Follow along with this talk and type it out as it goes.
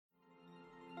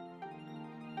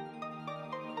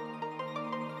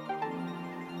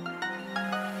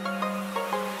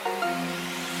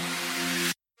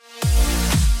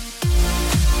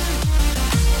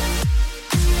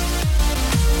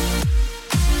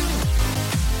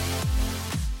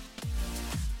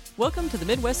Welcome to the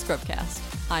Midwest Scrubcast.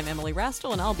 I'm Emily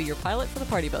Rastel, and I'll be your pilot for the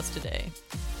party bus today.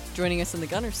 Joining us in the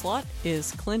gunner slot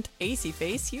is Clint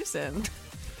Acey-Face Hewson.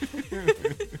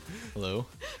 Hello.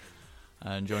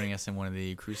 And joining us in one of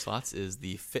the crew slots is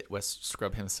the Fit West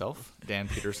Scrub himself, Dan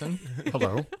Peterson.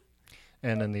 Hello.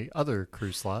 And in the other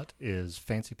crew slot is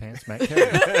Fancy Pants Matt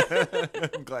Carey.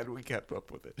 I'm glad we kept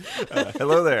up with it.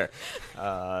 Hello there.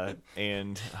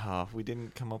 And we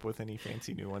didn't come up with any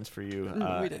fancy new ones for you.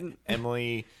 We didn't.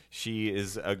 Emily, she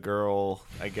is a girl,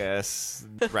 I guess.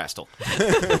 Rastel.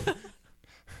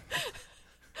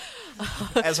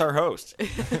 As our host.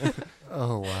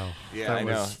 Oh, wow. Yeah, I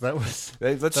know. That was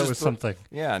something.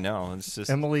 Yeah, no, it's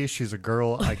just. Emily, she's a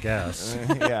girl, I guess.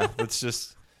 Yeah, let's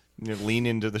just lean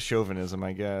into the chauvinism,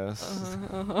 I guess.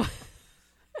 Oh,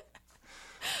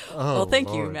 Well, thank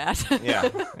you, Lord. Matt. Yeah,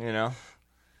 you know.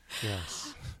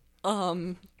 Yes.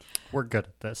 We're good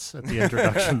at this, at the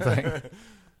introduction thing.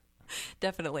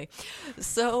 Definitely.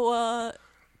 So,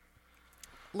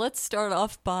 let's start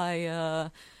off by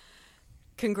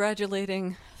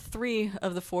congratulating 3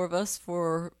 of the 4 of us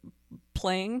for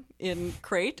playing in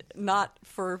Crate, not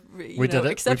for We did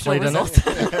it. exceptional We played in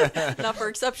results, not for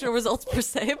exceptional results per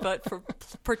se, but for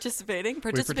participation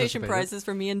participated. prizes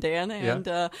for me and Dan,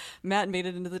 and Matt made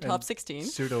it into the top And 16.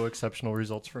 Pseudo-exceptional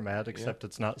results for Matt, except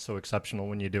it's not so exceptional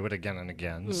when you do it again and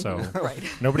again. So Right.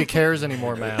 nobody cares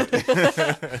anymore, Matt.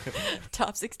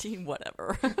 Top 16,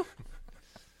 whatever.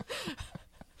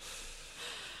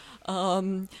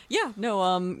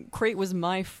 Crate was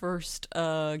my first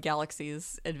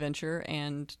Galaxies adventure,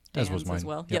 and As Dan's was mine. as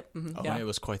well. Yep. Oh, Yeah. it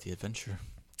was quite the adventure.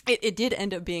 It did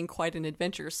end up being quite an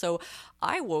adventure. So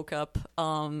I woke up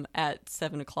at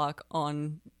 7 o'clock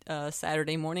on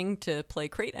Saturday morning to play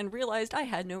Crate and realized I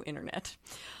had no internet.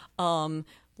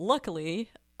 Luckily,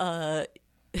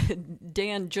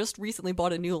 Dan just recently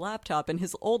bought a new laptop, and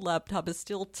his old laptop is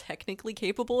still technically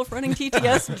capable of running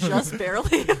TTS, just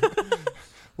barely.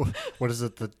 What is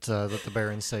it that the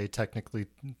Barons say? Technically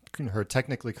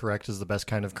correct is the best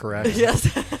kind of correct.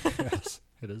 Yes. Yes,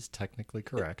 it is technically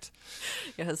correct.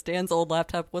 Yes, Dan's old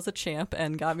laptop was a champ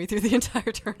and got me through the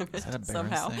entire tournament Is that a Barons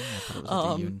somehow. thing? I thought it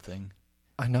was a Dune thing.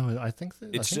 I know. I think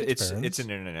that It's Barons.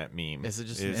 an internet meme. Is it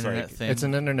just an It's internet like- thing? It's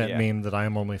an internet Yeah. meme that I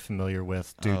am only familiar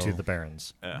with due to Oh. the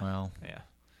Barons. Well, Yeah.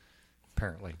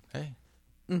 Apparently, hey,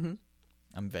 Mm-hmm.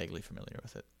 I'm vaguely familiar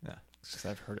with it. Yeah. Because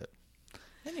I've heard it.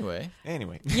 Anyway,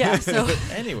 Anyway. Yeah, so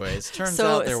anyways, turns So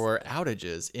out there it's- were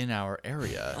outages in our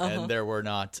area, Uh-huh. and there were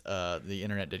not. The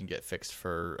internet didn't get fixed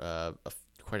for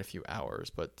quite a few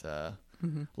hours, but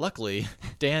luckily,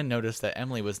 Dan noticed that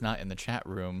Emily was not in the chat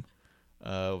room,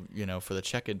 for the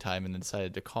check-in time, and then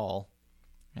decided to call.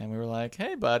 And we were like,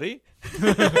 "Hey, buddy,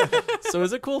 so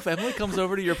is it cool if Emily comes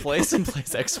over to your place and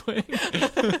plays X-Wing?"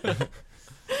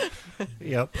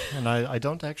 yep. And I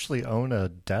don't actually own a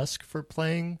desk for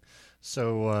playing,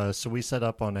 so we set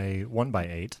up on a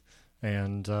 1x8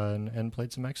 and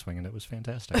played some X-Wing, and it was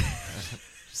fantastic.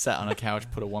 Sat on a couch,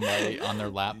 put a 1x8 on their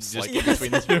laps, Just- like in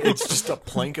between the two. It's just a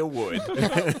plank of wood.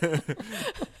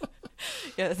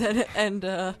 yeah,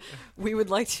 and we would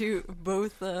like to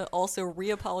both also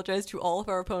re-apologize to all of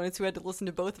our opponents who had to listen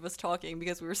to both of us talking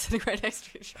because we were sitting right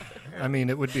next to each other. I mean,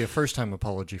 it would be a first-time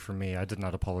apology for me. I did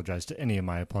not apologize to any of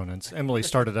my opponents. Emily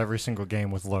started every single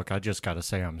game with, "Look, I just got to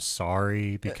say I'm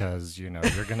sorry because, you're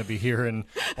going to be hearing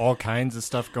all kinds of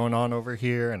stuff going on over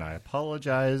here, and I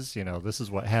apologize. This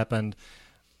is what happened."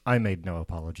 I made no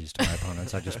apologies to my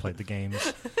opponents. I just played the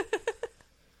games.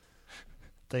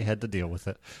 They had to deal with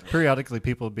it. Periodically,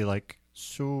 people would be like,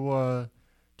 "So,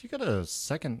 do you got a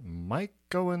second mic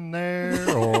going there,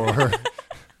 or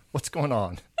what's going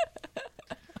on?"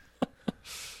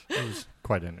 It was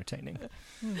quite entertaining.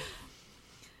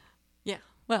 Yeah.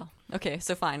 Well, okay,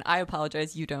 so fine. I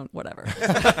apologize. You don't. Whatever.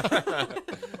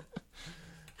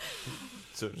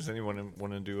 So does anyone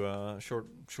want to do a short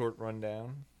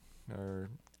rundown? Or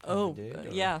Oh, we did, or-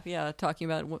 yeah. Talking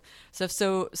about stuff.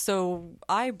 So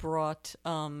I brought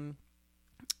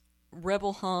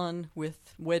Rebel Han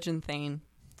with Wedge and Thane,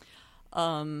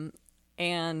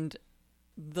 and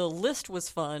the list was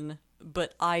fun,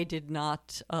 but I did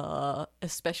not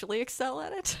especially excel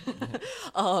at it.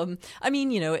 I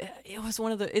mean, it was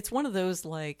it's one of those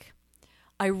like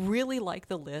I really like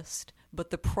the list. But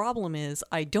the problem is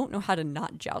I don't know how to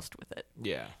not joust with it.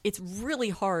 Yeah. It's really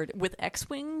hard with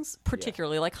X-Wings,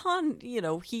 particularly. Like Han,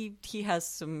 he has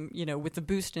some, with the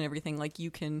boost and everything, like you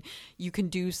can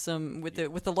do some with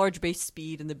the large base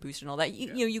speed and the boost and all that.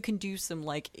 You can do some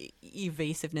like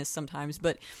evasiveness sometimes,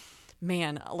 but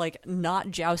man, like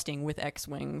not jousting with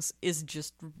X-Wings is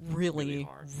just really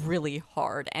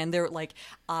hard. And they're like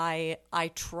I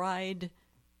tried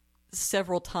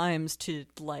several times to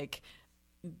like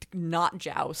not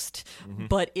joust,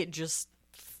 but it just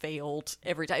failed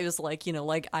every time. It was like,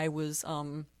 like I was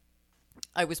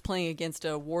playing against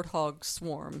a warthog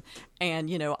swarm, and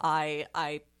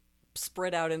I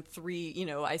spread out in three,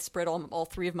 I spread all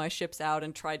three of my ships out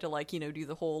and tried to like, do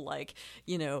the whole like,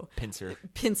 pincer,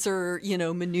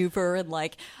 maneuver, and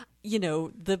like,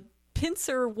 the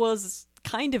pincer was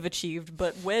kind of achieved,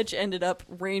 but Wedge ended up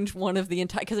range one of the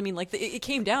entire, because I mean, like, it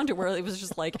came down to where it was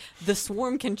just like the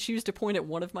swarm can choose to point at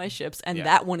one of my ships, and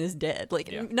that one is dead.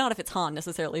 Like, not if it's Han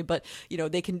necessarily, but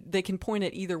they can point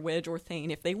at either Wedge or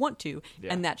Thane if they want to,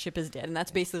 and that ship is dead. And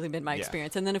that's basically been my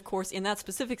experience. And then, of course, in that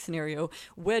specific scenario,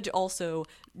 Wedge also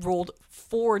rolled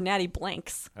 4 natty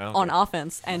blanks on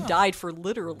offense and died for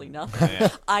literally nothing.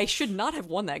 I should not have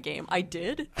won that game. I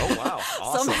did. Oh wow!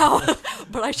 Awesome. Somehow,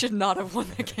 but I should not have won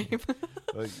that game.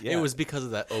 Well, It was because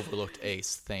of that overlooked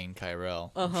ace, Thane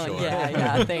Kyrell. Sure.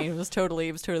 Yeah, Thane. It was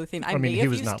totally Thane. I mean, he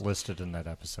was not listed in that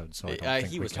episode, so I don't think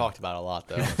he we was can. talked about a lot,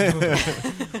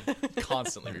 though.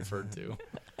 Constantly referred to.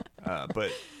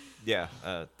 But yeah,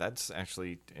 that's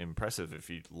actually impressive if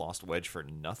you lost Wedge for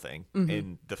nothing.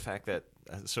 And the fact that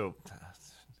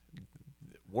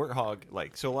Warthog,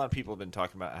 like, so a lot of people have been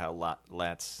talking about how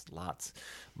lots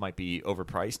might be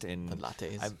overpriced, and The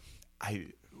lattes.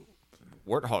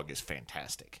 Warthog is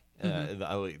fantastic.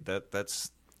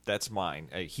 That's mine.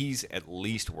 He's at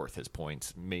least worth his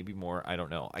points, maybe more. I don't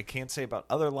know. I can't say about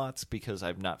other lots because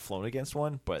I've not flown against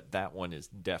one, but that one is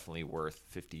definitely worth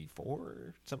 54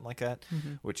 or something like that,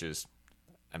 which is,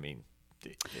 I mean,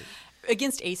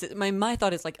 against aces. My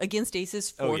thought is like against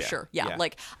aces for sure. Yeah,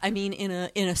 like I mean in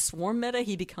a swarm meta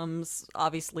he becomes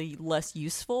obviously less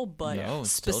useful, but No,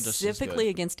 still just as specifically good.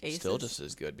 against aces, Still just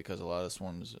as good because a lot of the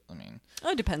swarms, I mean,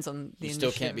 it depends on the you still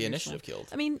initiative can't be of your initiative swarm. killed.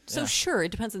 I mean, so Yeah. sure, it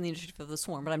depends on the initiative of the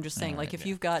swarm, but I'm just saying, like, if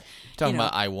you've got Talking you know,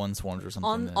 about I-1 swarms or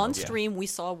something. on stream, we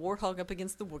saw Warthog up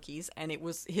against the Wookiees, and it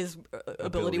was his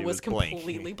ability was blank.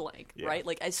 completely blank, Yeah. right?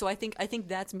 Like, so I think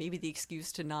that's maybe the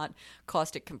excuse to not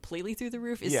cost it completely through the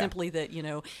roof is Yeah. simply that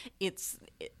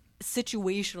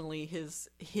situationally his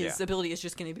ability is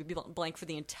just going to be blank for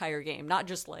the entire game, not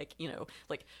just like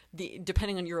like the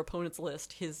depending on your opponent's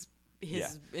list, his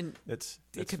That's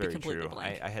it could be very completely true.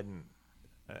 blank. I hadn't.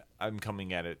 I'm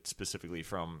coming at it specifically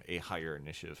from a higher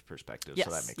initiative perspective, yes,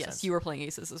 so that makes yes, sense. you were playing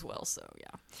aces as well, so yeah.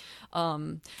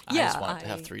 I just want it to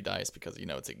have 3 dice because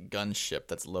it's a gun ship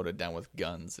that's loaded down with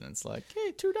guns, and it's like,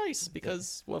 hey, 2 dice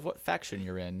because of what faction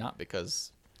you're in, not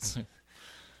because It's any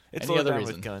loaded other down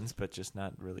reason. with guns, but just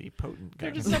not really potent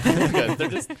They're guns. just not guns. They're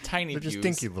just tiny. They're just pews.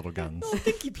 dinky little guns. Little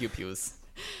dinky pew pews.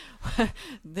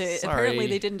 Apparently Sorry.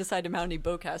 they didn't decide to mount any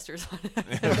bowcasters on it.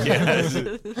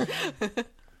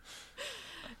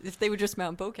 If they would just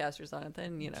mount bowcasters on it,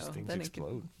 then Just things then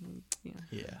explode. it could,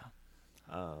 Yeah.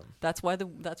 That's why the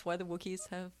Wookiees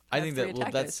have. I think 3 that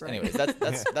attack that's dice, right? anyways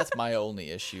that's my only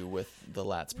issue with the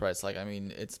Lat's price. Like, I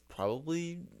mean, it's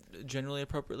probably generally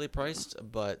appropriately priced,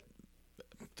 but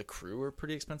the crew are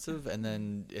pretty expensive, and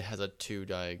then it has a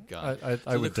 2-die gun. I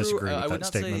So would the crew, disagree with I would that not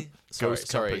statement. Say, Ghost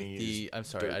sorry. Company I'm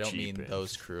sorry. dirt I don't cheap mean and-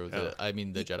 those crew. Oh. I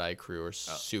mean the Jedi crew are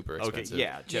super Okay, expensive.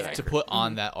 yeah, Jedi To crew. put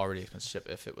on that already expensive ship,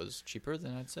 if it was cheaper,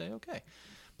 then I'd say okay.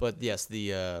 But yes,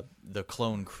 the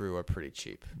clone crew are pretty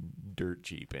cheap. Dirt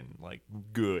cheap and like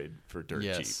good for dirt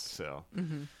cheap. Yes. So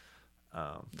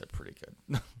They're pretty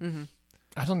good.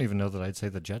 I don't even know that I'd say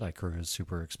the Jedi crew is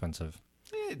super expensive.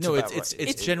 No, about it's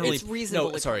right. generally it's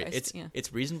reasonably no, sorry, priced, yeah.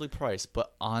 it's reasonably priced,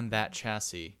 but on that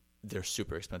chassis, they're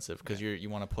super expensive because you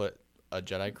want to put a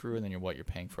Jedi crew, and then you're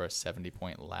paying for a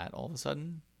 70-point lat all of a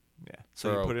sudden. yeah. So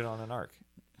For you a- put it on an arc.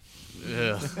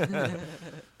 Ugh.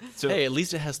 So Hey, at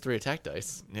least it has 3 attack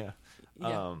dice. yeah.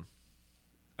 Yeah.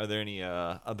 Are there any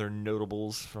other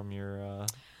notables from your?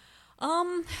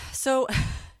 So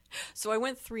I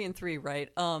went 3 and 3, right?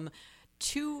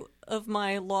 2 of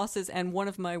my losses and 1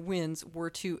 of my wins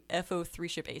were to FO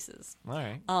 3-ship aces. All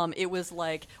right. It was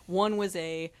like one was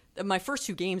my first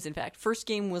 2 games. In fact, first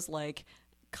game was like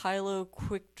Kylo,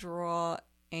 Quick Draw,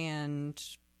 and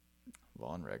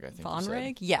Von Reg, I think. Von you said.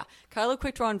 Reg? Yeah. Kylo,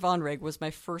 Quick Draw, and Von Reg was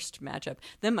my first matchup.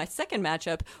 Then my second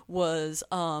matchup was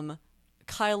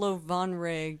Kylo, Von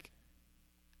Reg,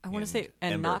 I want to say,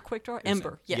 and Ember. not Quick Draw? It was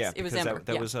Ember. Yes, yeah, it was because Ember.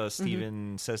 That yeah. was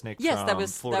Steven Sesnick Yes, from that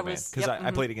was- Florida that Man. was- Because yep, I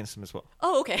played against him as well.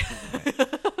 Oh, okay.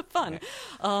 Fun.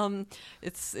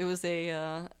 It was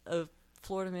a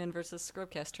Florida Man versus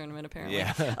Scrubcast tournament, apparently.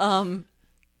 Yeah.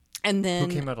 And then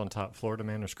Who came out on top, Florida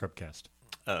Man or Scrubcast?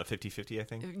 50-50, I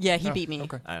think. yeah, he beat me.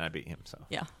 Okay. And I beat him, so.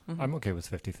 Yeah. I'm okay with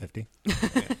 50-50.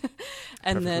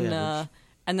 And then Perfectly average.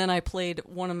 and then I played it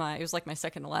was like my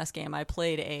second to last game. I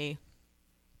played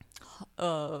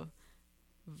a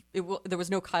there was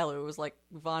no Kylo. It was like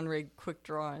Von Rig, Quick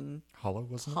Draw, and Hollow,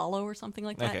 wasn't it? Hollow or something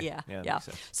like that. Okay. Yeah, Yeah, that yeah. makes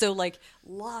sense. So like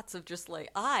lots of just like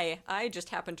I just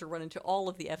happened to run into all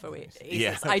of the FO aces.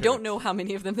 Yeah, I don't know how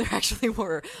many of them there actually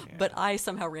were, but I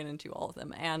somehow ran into all of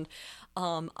them, and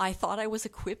I thought I was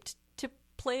equipped to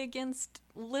play against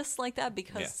lists like that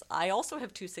because I also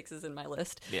have 2 6s in my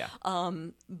list. Yeah.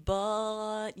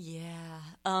 But yeah,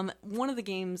 one of the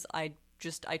games I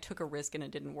took a risk and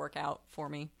it didn't work out for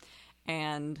me,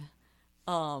 and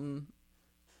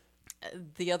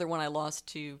the other one I lost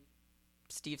to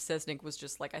Steve Sesnick was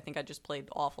just like, I think I just played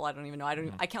awful. I don't even know.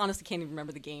 I honestly can't even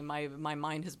remember the game. My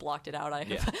mind has blocked it out.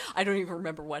 I don't even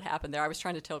remember what happened there. I was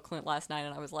trying to tell Clint last night,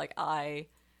 and I was like, I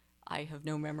have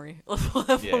no memory of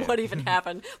what even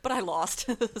happened, but I lost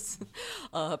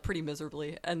pretty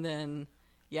miserably. And then,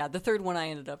 the third one I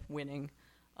ended up winning,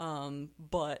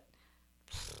 but.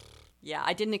 Yeah,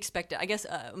 I didn't expect it. I guess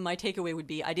my takeaway would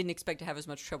be I didn't expect to have as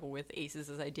much trouble with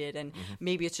aces as I did, and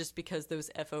maybe it's just because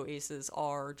those FO aces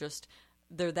are just,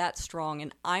 they're that strong,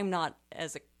 and I'm not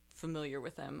as familiar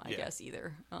with them, I guess,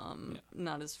 either.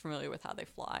 Not as familiar with how they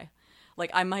fly. Like,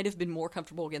 I might have been more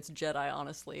comfortable against Jedi,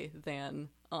 honestly, than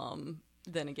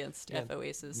against FO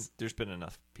aces. There's been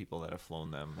enough people that have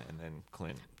flown them, and then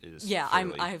Clint is Yeah,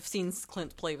 fairly... I've seen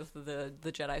Clint play with the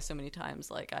Jedi so many times,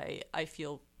 like, I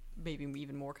feel maybe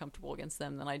even more comfortable against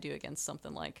them than I do against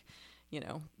something like,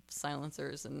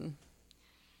 silencers and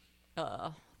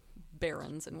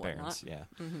barons and whatnot. Barons, yeah.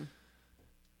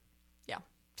 Yeah.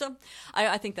 So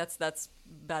I think that's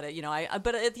about it.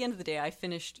 But at the end of the day, I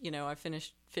finished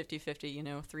 50-50,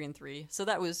 3-3. So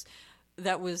that was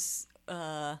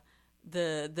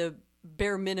the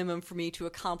bare minimum for me to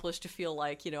accomplish, to feel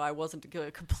like, I wasn't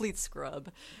a complete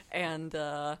scrub, and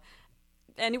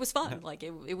it was fun. Like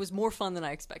it was more fun than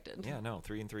I expected. Yeah, no,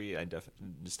 3-3,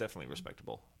 it's definitely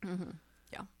respectable.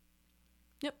 Yeah.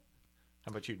 Yep. How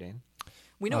about you, Dan?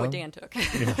 We know what Dan took.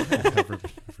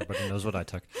 Everybody knows what I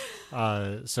took.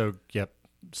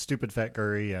 Stupid Fat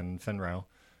Gurry and Fenrow.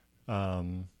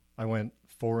 I went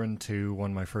 4-2,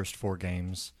 won my first 4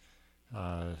 games.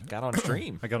 Got on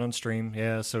stream. I got on stream,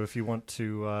 yeah. So if you want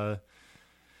to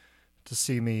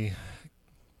see me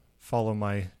follow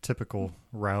my typical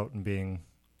route and being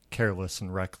careless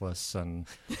and reckless and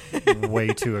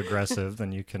way too aggressive,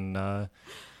 then you can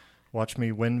watch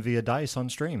me win via dice on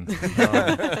stream.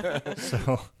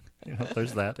 So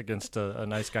there's that against a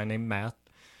nice guy named Matt.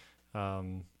 I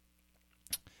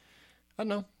don't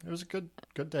know. It was a good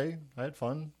day. I had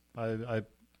fun. I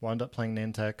wound up playing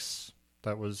Nantex.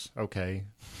 That was okay.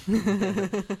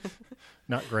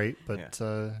 Not great, but it's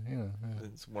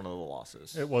one of the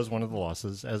losses. It was one of the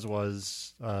losses, as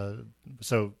was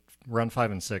so round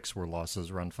 5 and 6 were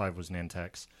losses. Round 5 was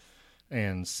Nantex,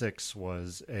 and 6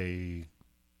 was a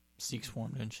Seek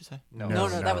Swarm, didn't you say? No,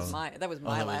 that was my that was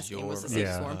last game. Was the Seek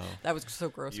Swarm? That was so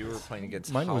gross. You were playing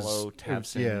against Mine Hollow, was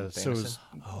Tabson, so it was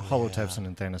Hollow, Tabson,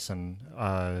 and Thanison.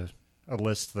 A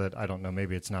list that I don't know,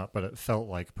 maybe it's not, but it felt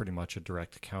like pretty much a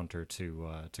direct counter to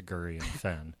Gurry and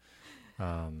Fen.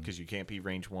 Because you can't be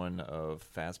range 1 of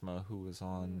Phasma, who was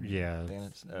on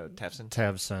Tavson.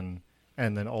 Tavson,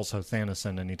 and then also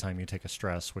Thanison. Anytime you take a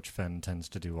stress, which Fen tends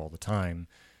to do all the time,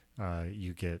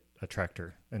 you get a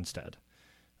tractor instead.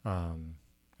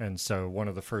 And so one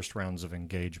of the first rounds of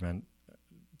engagement,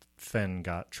 Fen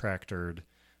got tractored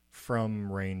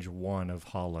from range 1 of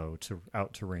Hollow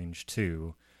out to range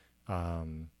 2.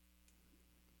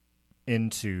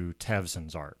 Into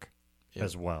Tavson's arc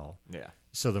as well. Yeah.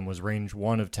 So then was range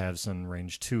 1 of Tavson,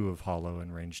 range 2 of Hollow,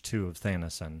 and range 2 of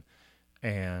Thanison,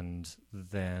 and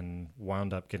then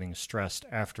wound up getting stressed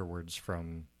afterwards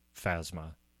from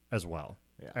Phasma as well.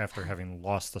 Yeah. After having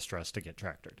lost the stress to get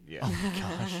tractored. Yeah. Oh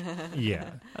gosh. Yeah.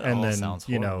 That and all then sounds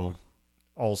horrible.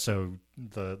 Also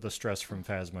the stress from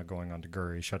Phasma going on to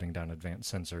Gurry, shutting down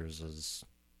advanced sensors is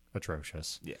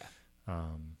atrocious. Yeah.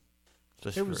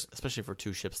 Especially for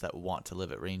 2 ships that want to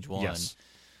live at range 1. Yes.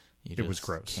 It was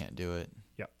gross. Can't do it.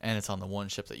 Yep. And it's on the one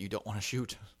ship that you don't want to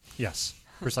shoot. Yes,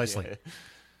 precisely. Yeah.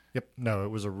 Yep. No, it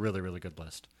was a really, really good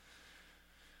list.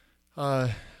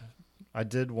 I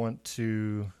did want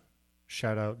to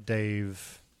shout out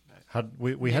Dave.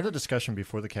 We had a discussion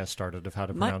before the cast started of how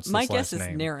to pronounce this my last guess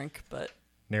name. is Nerink, but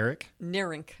Nerink?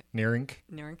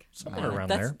 Nerink. Somewhere around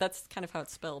there. That's kind of how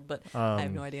it's spelled, but I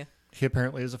have no idea. He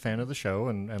apparently is a fan of the show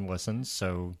and listens,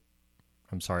 so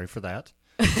I'm sorry for that.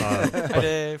 But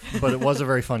it was a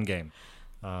very fun game.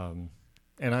 And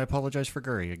I apologize for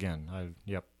Gurry again.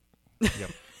 Yep.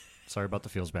 Sorry about the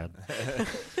feels bad.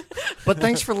 But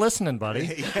thanks for listening,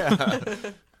 buddy. Yeah.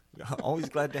 Always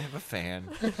glad to have a fan.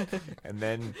 And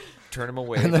then turn him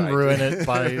away. And then by- ruin it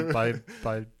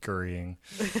by currying.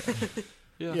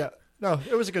 Yeah. No,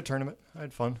 it was a good tournament. I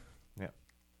had fun. Yeah.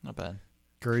 Not bad.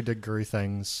 Guri did Guri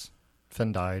things.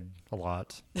 Finn died a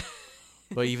lot.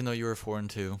 But even though you were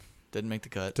 4-2, didn't make the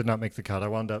cut. Did not make the cut. I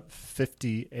wound up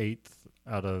 58th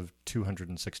out of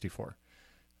 264.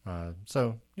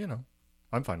 So,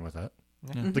 I'm fine with that.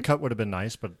 Yeah. The cut would have been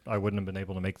nice, but I wouldn't have been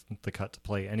able to make the cut to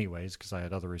play anyways because I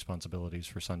had other responsibilities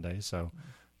for Sunday. So,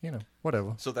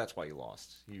 whatever. So that's why you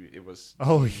lost. It was.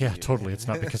 Oh, yeah, totally. It's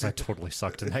not because I totally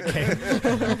sucked in that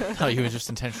game. No, you just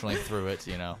intentionally threw it,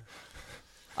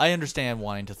 I understand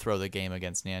wanting to throw the game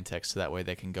against Nantex so that way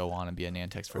they can go on and be a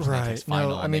Nantex versus Right. Nantex final,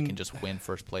 No, I and mean- they can just win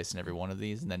first place in every one of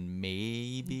these, and then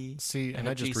maybe See, and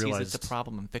I just FFG sees realized it's a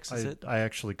problem and fixes it. I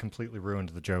actually completely ruined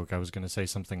the joke. I was going to say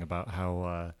something about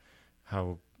how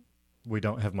we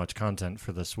don't have much content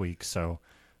for this week. So,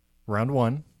 round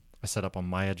 1, I set up on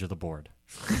my edge of the board.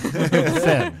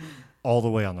 Finn, all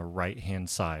the way on the right-hand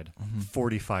side,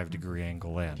 45-degree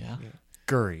angle in. Yeah.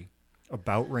 Guri,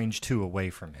 about range 2 away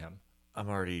from him. I'm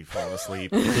already falling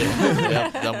asleep.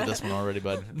 Yep, done with this one already,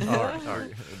 bud. All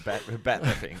right. Bat ripping. Bat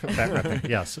repping.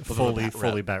 Yes,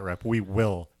 fully bat rep. We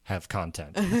will have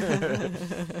content.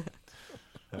 And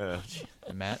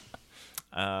Matt?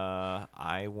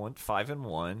 I went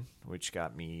 5-1, which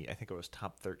got me. I think it was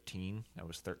top 13. I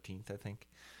was 13th, I think.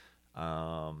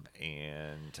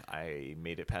 And I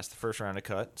made it past the first round of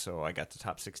cut, so I got to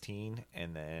top 16,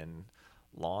 and then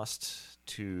lost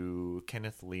to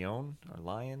Kenneth Leon or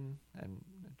Lion. I'm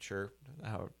not sure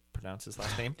how to pronounce his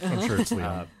last name. I'm sure it's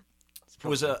Leon. He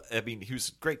was he was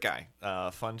a great guy,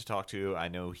 fun to talk to. I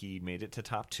know he made it to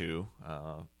top 2.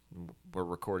 We're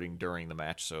recording during the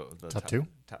match, so the Top 2?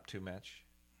 top 2 match.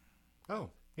 Oh,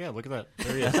 yeah, look at that.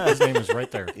 There he is. His name is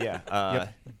right there. Yeah.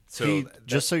 Yep. So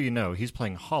Just so you know, he's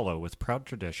playing Hollow with Proud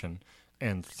Tradition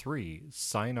and 3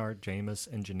 Sinar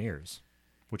Jameis Engineers,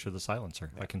 which are the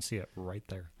silencer. I can see it right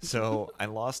there. So I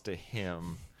lost to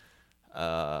him.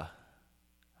 I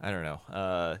don't know.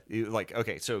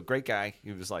 So great guy.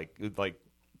 He was like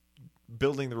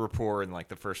building the rapport in like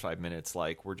the first 5 minutes.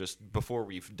 Like we're just before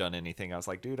we've done anything. I was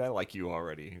like, dude, I like you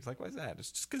already. He was like, why is that?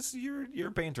 It's just because you're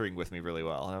bantering with me really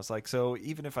well. And I was like, so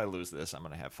even if I lose this, I'm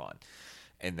gonna have fun.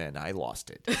 And then I lost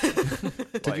it.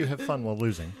 Did you have fun while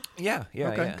losing? Yeah.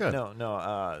 Okay, good.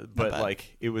 No. But bad.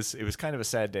 like it was kind of a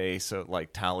sad day. So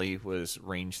like Tali was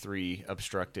range 3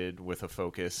 obstructed with a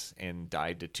focus and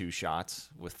died to 2 shots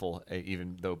with full,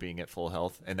 even though being at full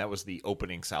health. And that was the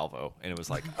opening salvo. And it was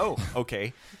like, oh,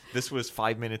 okay. This was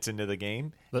 5 minutes into the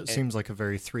game. That seems like a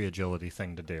very 3 agility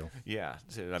thing to do. Yeah.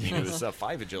 So, I mean, it was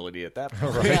 5 agility at that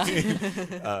point.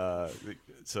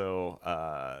 So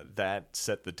that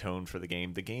set the tone for the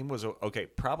game. The game was,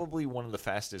 probably one of the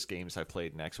fastest games I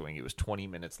played in X-Wing. It was 20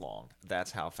 minutes long. That's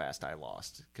how fast I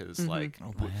lost. Because,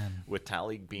 with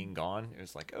Tali being gone, it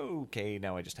was like, okay,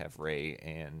 now I just have Ray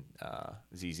and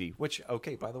ZZ. Which,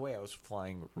 by the way, I was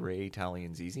flying Ray, Tali,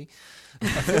 and ZZ. I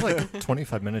feel like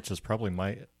 25 minutes is probably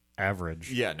my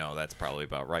average. Yeah, no, that's probably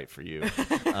about right for you.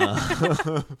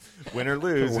 Win or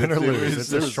lose. Win or lose.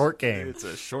 It's a short game. It's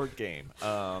a short game.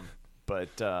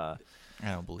 But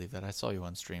I don't believe that. I saw you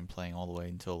on stream playing all the way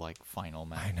until like final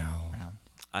match. I know.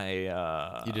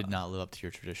 I You did not live up to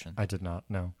your tradition. I did not.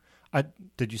 No.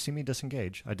 Did you see me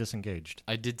disengage? I disengaged.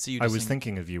 I did see you. I was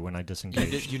thinking of you when I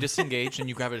disengaged. You disengaged and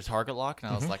you grabbed a target lock,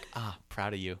 and I was like,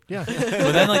 proud of you. Yeah.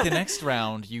 But then, like the next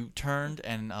round, you turned,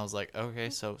 and I was like, okay,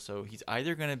 so he's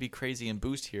either gonna be crazy and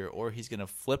boost here, or he's gonna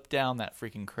flip down that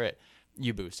freaking crit.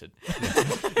 You boosted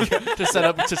to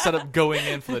set up going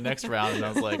in for the next round, and I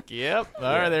was like, "Yep, all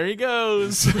right, there he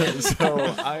goes." So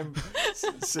I'm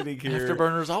sitting here.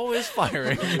 Afterburners always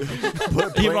firing,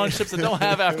 even on ships that don't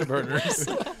have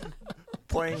afterburners.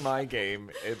 Playing my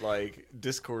game, and like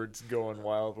Discord's going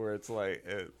wild, where it's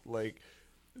like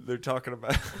they're talking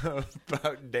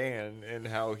about Dan and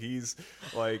how he's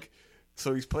like,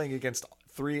 so he's playing against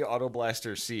 3 Auto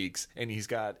Blaster Seeks, and he's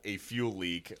got a fuel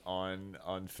leak on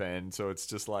Fen, so it's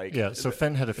just like... Yeah, so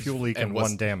Fen had a fuel leak and was-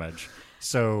 1 damage.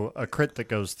 So a crit that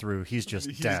goes through, he's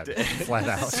just dead, flat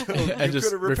out. And just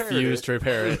could've repaired refused it. to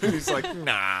repair it. He's like,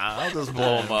 nah, I'll just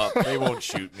blow him up. They won't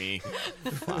shoot me.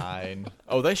 Fine.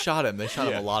 Oh, they shot him. They shot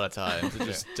Yeah. him a lot of times. It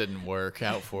just didn't work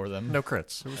out for them. No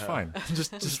crits. It was fine.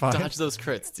 Just fine. dodge those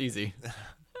crits. It's easy.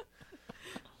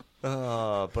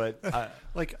 But,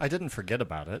 Like, I didn't forget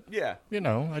about it. yeah.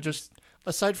 I just...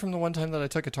 Aside from the one time that I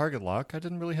took a target lock, I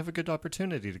didn't really have a good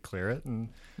opportunity to clear it, and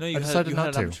No, I you decided had not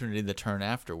an to. opportunity the turn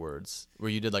afterwards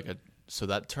where you did like a. So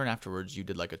that turn afterwards, you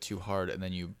did like a 2 hard, and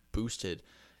then you boosted.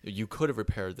 You could have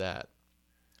repaired that.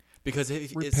 Because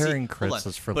Repairing hold crits on.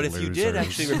 is for But if you did losers.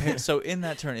 actually repair, so in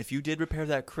that turn, if you did repair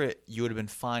that crit, you would have been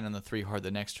fine on the 3 hard the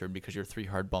next turn because your 3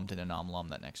 hard bumped into Nom Lum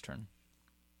that next turn.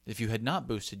 If you had not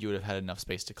boosted, you would have had enough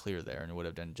space to clear there, and it would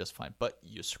have done just fine. But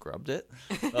you scrubbed it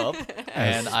up,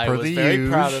 and I Per was the very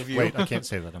usual- proud of you. Wait, I can't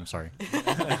say that. I'm sorry.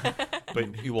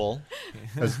 But you will.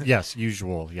 Yes,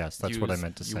 usual. Yes, that's what I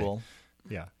meant to You say. will.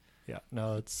 Yeah.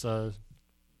 No, it's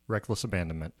reckless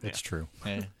abandonment. It's true.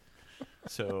 Eh.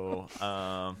 So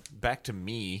back to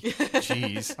me.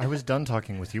 Jeez. I was done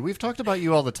talking with you. We've talked about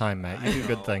you all the time, Matt. You do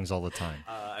good things all the time.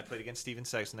 I played against Steven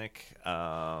Sexnick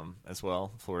as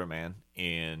well, Florida man.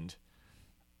 And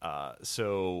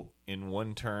so in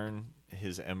one turn,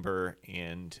 his Ember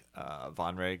and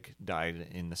Vonreg died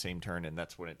in the same turn, and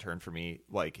that's when it turned for me.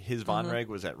 Like, his Vonreg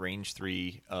was at range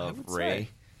 3 of Ray,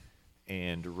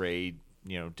 and Ray,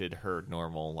 did her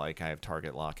normal, like, I have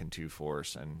target lock and 2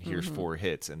 force, and here's 4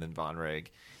 hits, and then Vonreg,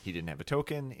 he didn't have a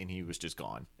token, and he was just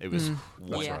gone. It was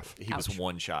one. Yeah. He was Ouch.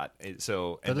 one shot. That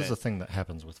is a thing that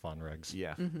happens with Von Regs.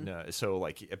 Yeah. No, so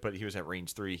like, but he was at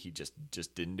range 3. He just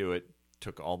didn't do it.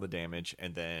 Took all the damage,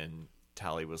 and then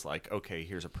Tally was like, "Okay,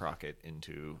 here's a procket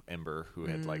into Ember, who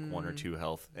had like 1 or 2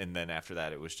 health." And then after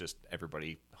that, it was just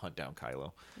everybody hunt down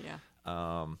Kylo. Yeah.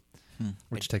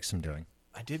 Which takes some doing.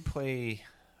 I did play.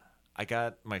 I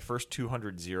got my first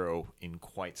 200-0 in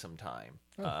quite some time.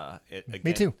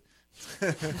 Me too.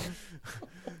 It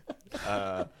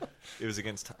was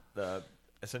against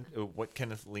what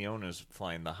Kenneth Leone is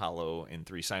flying, the Hollow and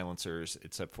 3 silencers,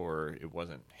 except for it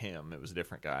wasn't him, it was a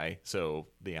different guy. So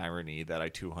the irony that I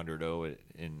 200-0 it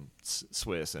in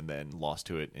Swiss and then lost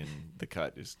to it in the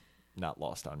cut is not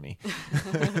lost on me.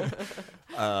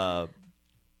 And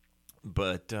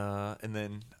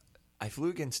then I flew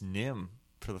against Nim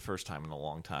for the first time in a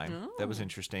long time. That was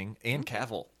interesting. And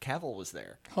Cavill. Cavill was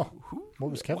there. What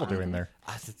was Kevil doing there?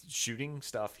 Shooting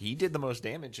stuff. He did the most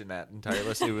damage in that entire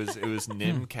list. It was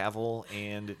Nim, Cavill,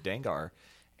 and Dengar.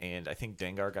 And I think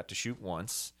Dengar got to shoot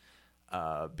once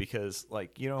because,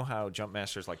 like, you know how jump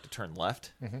masters like to turn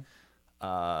left?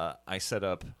 I set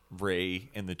up Ray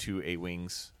and the 2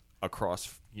 A-Wings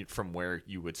across from where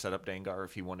you would set up Dengar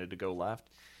if he wanted to go left.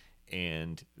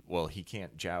 And, well, he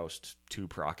can't joust 2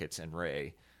 Prockets and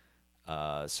Ray.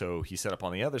 So he set up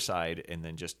on the other side and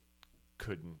then just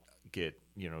couldn't get,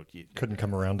 Couldn't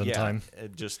come around in time.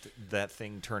 Just that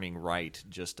thing turning right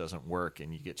just doesn't work,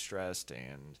 and you get stressed,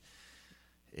 and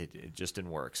it just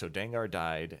didn't work. So Dengar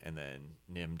died, and then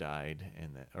Nim died,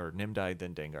 or Nim died,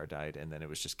 then Dengar died, and then it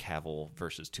was just Cavill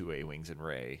versus 2 A-Wings and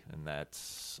Ray, and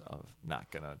that's not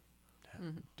going to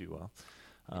do well.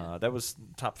 That was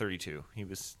top 32.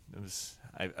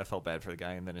 I felt bad for the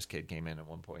guy, and then his kid came in at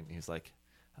one point, and he's like,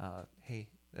 "Hey,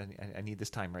 I need this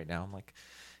time right now." I'm like,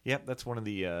 "Yep, that's one of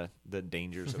the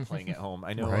dangers of playing at home."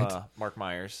 I know Right. Mark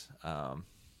Myers.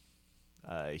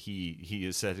 He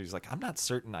has said, he's like, "I'm not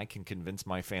certain I can convince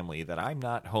my family that I'm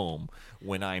not home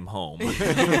when I'm home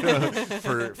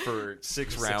for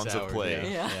 6 rounds of hours,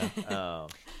 play." Yeah.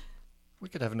 We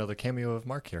could have another cameo of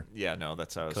Mark here. Yeah, no,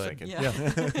 that's what I was thinking. Yeah.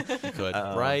 You could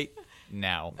right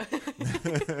now.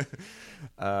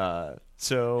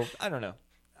 So I don't know.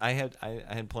 I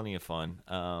had plenty of fun.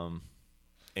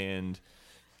 And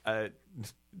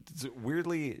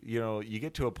weirdly, you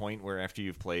get to a point where after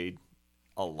you've played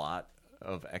a lot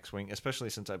of X-Wing, especially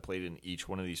since I played in each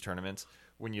one of these tournaments,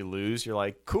 when you lose, you're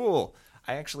like, cool,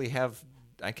 I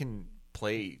can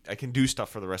do stuff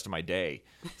for the rest of my day.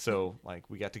 So, like,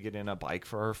 we got to get in a bike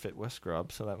for our Fit West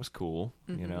scrub, so that was cool,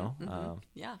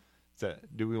 Yeah. So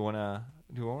do we want to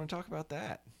talk about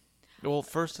that? Well,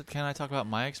 first, can I talk about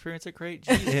my experience at Crate?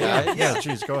 Jeez, guys. Yeah,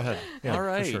 geez, go ahead. Yeah, All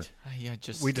right. for sure. Yeah,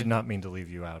 We did not mean to leave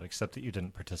you out, except that you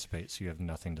didn't participate, so you have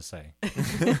nothing to say.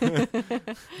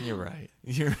 You're right.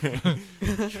 You're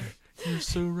You're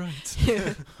so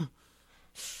right.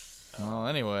 Well,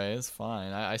 anyway, it's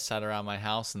fine. I sat around my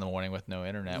house in the morning with no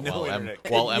internet No while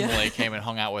internet. while Yeah. Emily came and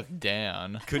hung out with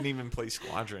Dan. couldn't even play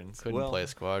Squadrons. Couldn't play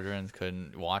Squadrons.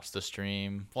 Couldn't watch the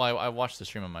stream. Well, I watched the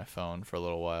stream on my phone for a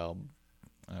little while,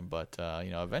 but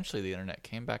eventually the internet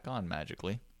came back on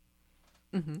magically.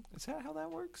 Is that how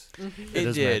that works? It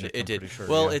is did. magic, It I'm did. pretty sure,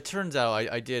 Well, yeah. it turns out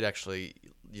I did actually,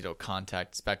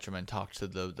 contact Spectrum and talk to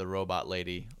the robot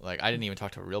lady. Like, I didn't even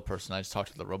talk to a real person. I just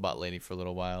talked to the robot lady for a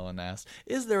little while and asked,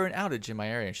 "Is there an outage in my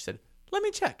area?" And she said, "Let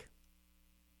me check."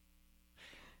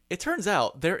 It turns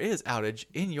out there is outage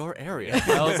in your area.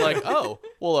 And I was like, "Oh,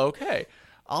 well, okay.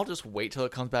 I'll just wait till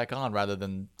it comes back on rather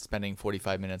than spending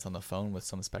 45 minutes on the phone with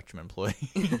some Spectrum employee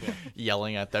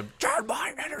yelling at them, turn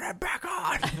my internet back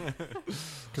on.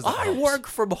 I work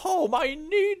from home. I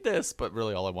need this. But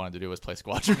really all I wanted to do was play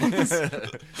Squadrons.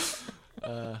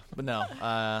 But no,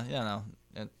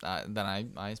 then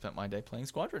I spent my day playing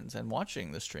Squadrons and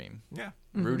watching the stream, Yeah.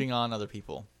 rooting on other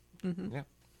people. Yeah.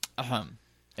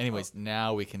 Anyways,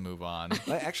 now we can move on.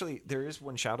 Actually, there is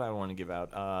one shout out I want to give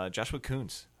out. Joshua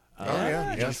Coons.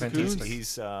 yeah, fantastic.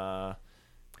 He's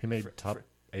He made top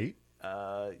 8.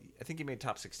 I think he made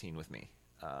top 16 with me.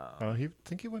 Oh, I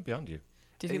think he went beyond you.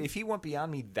 If he went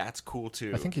beyond me, that's cool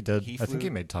too. I think he did. I think he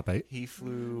made top 8. He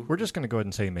flew. We're just going to go ahead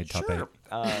and say he made top Sure.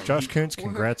 8. Josh Kuntz,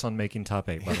 congrats on making top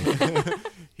 8, buddy.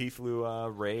 He flew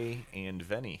Ray and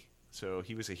Venny. So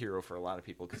he was a hero for a lot of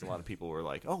people because a lot of people were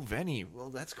like, "Oh, Venny, well,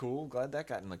 that's cool. Glad that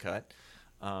got in the cut."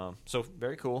 So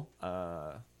very cool.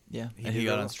 Yeah, He and he did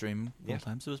got well. on stream Yeah. both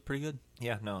times. It was pretty good.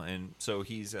 Yeah, no, and so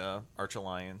he's Arch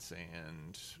Alliance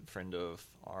and friend of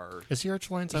our. Is he Arch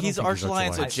Alliance? I don't He's think Arch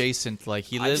Alliance Alliance. adjacent. Like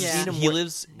he I've lives, seen him he wear-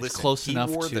 lives Listen, close he enough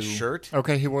wore to the shirt.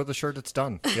 Okay, he wore the shirt. It's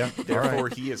done. Yeah. All Therefore,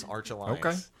 right. he is Arch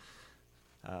Alliance.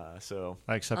 Okay. So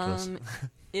I accept this.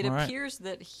 It All right. appears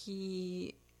that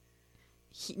he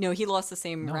lost the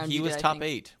same No, round. he you was did, I top think.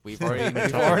 8. We've already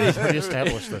We already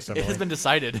established this. it has been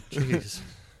decided. Jeez.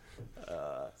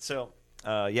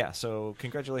 So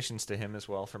congratulations to him as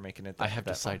well for making it. I have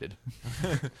that far. decided.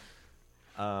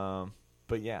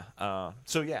 But yeah,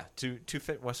 to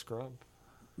fit West Scrub.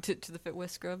 To the Fit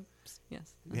West Scrubs.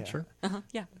 Yes. Yeah. Sure.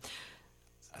 Yeah.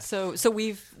 So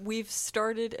we've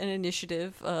started an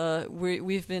initiative.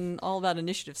 We've been all about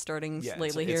initiative starting Yeah,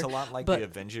 lately it's here. a lot like but the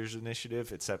Avengers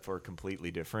Initiative, except for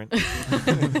completely different.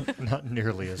 Not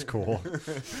nearly as cool.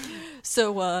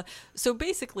 So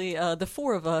basically, the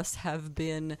four of us have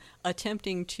been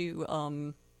attempting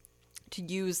to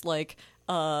use like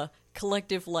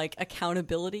collective like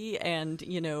accountability and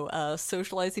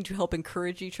socializing to help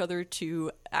encourage each other to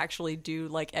actually do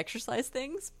like exercise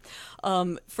things.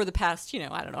 For the past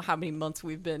I don't know how many months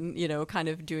we've been kind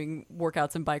of doing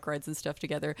workouts and bike rides and stuff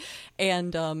together,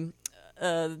 and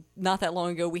not that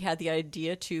long ago we had the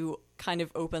idea to kind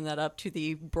of open that up to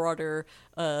the broader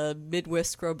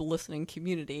Midwest Scrub listening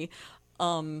community.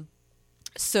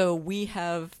 So we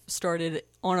have started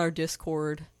on our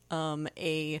Discord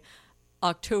a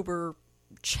October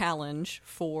challenge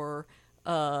for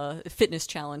fitness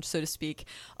challenge, so to speak.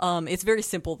 It's very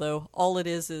simple though. All it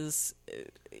is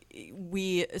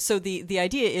the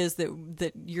idea is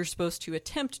that you're supposed to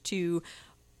attempt to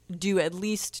do at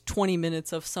least 20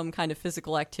 minutes of some kind of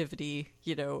physical activity,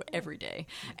 every day.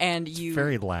 And you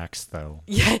Very lax, though.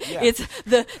 yeah,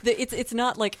 it's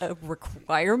not like a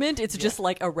requirement. It's just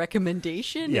like a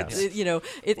recommendation. Yes.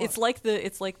 It's like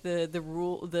the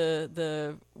rule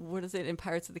the what is it in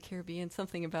Pirates of the Caribbean?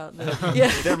 Something about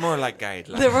the They're more like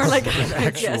guidelines. There are like guidelines,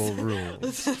 Actual yes.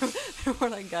 rules. There are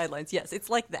like guidelines. Yes, it's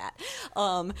like that.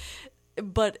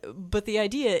 But the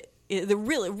idea,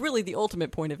 really the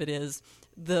ultimate point of it is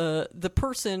the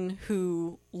person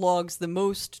who logs the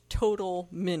most total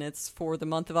minutes for the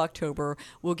month of October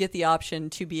will get the option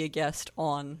to be a guest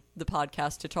on the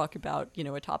podcast to talk about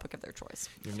a topic of their choice.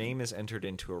 Your name is entered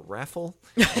into a raffle,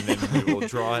 and then we will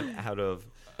draw it out of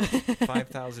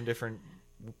 5,000 different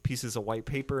pieces of white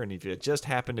paper, and if you just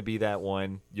happen to be that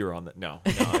one, you're on the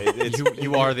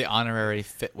You are the honorary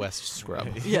Fit West Scrub.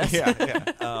 Yes.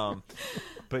 yeah.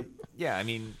 But yeah,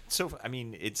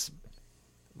 it's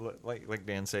like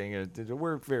Dan's saying,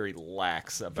 we're very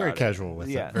lax about Very it. casual with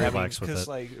it. Very lax with because it.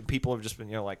 like people have just been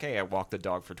like, hey, I walked the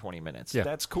dog for 20 minutes. Yeah.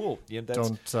 That's cool. Yeah,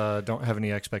 that's, Don't have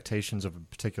any expectations of a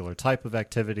particular type of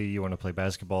activity. You want to play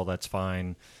basketball, that's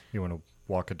fine. You want to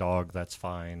walk a dog, that's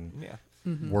fine. yeah.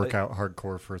 Work out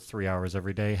hardcore for 3 hours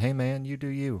every day. Hey man, you do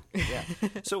you. Yeah.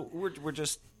 So we're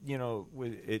just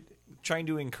trying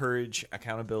to encourage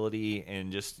accountability,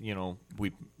 and just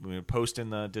we post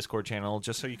in the Discord channel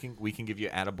just so we can give you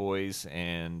attaboys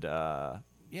and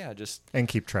And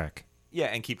keep track.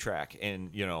 and keep track,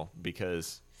 and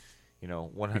because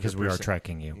 100% Because we are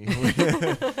tracking you.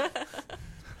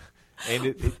 And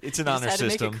it's an You honor just had to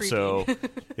make it system, creepy. so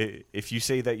if you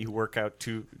say that you work out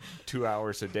two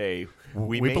hours a day,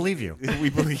 we believe you. We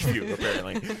believe you,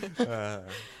 apparently.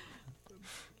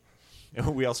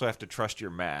 We also have to trust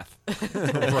your math.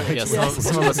 Right. Yeah,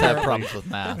 some of us have problems with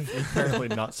math. Apparently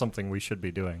not something we should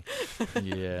be doing.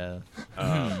 Yeah.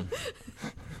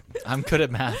 I'm good at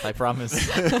math, I promise.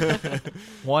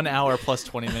 1 hour plus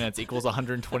 20 minutes equals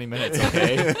 120 minutes,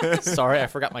 okay? Sorry, I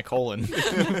forgot my colon.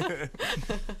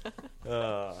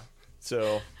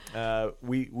 So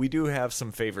we do have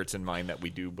some favorites in mind that we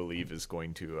do believe is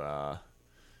going to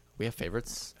We have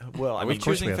favorites. Well, I Are mean, we Of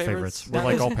course choosing we have favorites? favorites.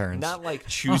 We're like all parents. Not like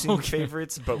choosing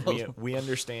favorites, but we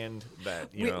understand that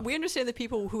you know. We understand that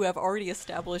people who have already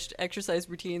established exercise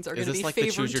routines are Is going to this be like the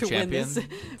favored choose your to champion? win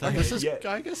this. This is, Yeah.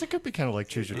 I guess it could be kind of like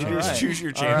choose your It champion. is choose your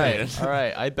All champion. right. All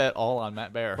right. I bet all on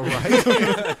Matt Bear.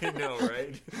 I know,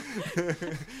 right?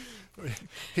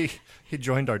 He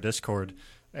joined our Discord,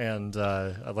 and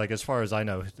like as far as I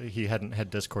know, he hadn't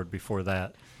had Discord before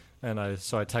that. And I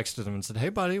texted him and said, "Hey,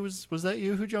 buddy, was that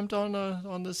you who jumped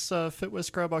on this Fit with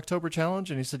Scrub October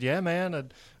challenge?" And he said, "Yeah, man,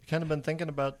 I'd kind of been thinking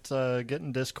about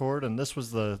getting Discord, and this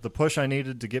was the push I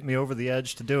needed to get me over the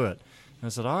edge to do it." And I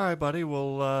said, "All right, buddy.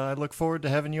 Well, I look forward to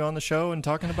having you on the show and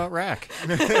talking about rack."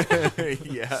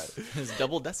 Yeah. His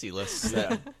double deci lists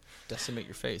that decimate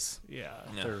your face. Yeah,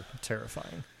 Yeah. they're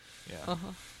terrifying. Yeah.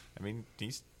 I mean,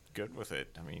 he's good with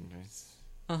it. I mean, it's,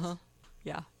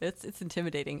 Yeah, it's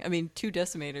intimidating. I mean, 2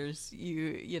 decimators,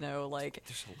 you know, like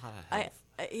there's a lot of health.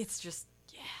 it's just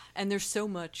and there's so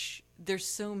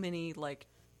many like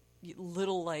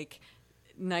little like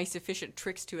nice efficient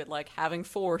tricks to it, like having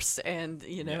force and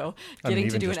you know I mean, getting to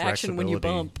even do an just action when you Raxability.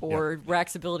 bump or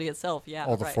Rack's ability itself. Yeah,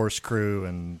 All the right. force crew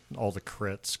and all the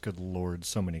crits. Good lord,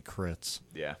 so many crits.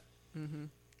 Yeah.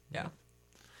 Yeah.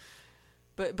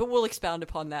 But we'll expound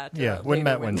upon that. Yeah, when later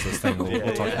Matt wins this thing,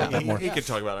 we'll talk about that more. He could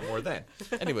talk about it more then.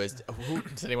 Anyways,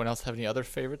 does anyone else have any other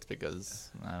favorites?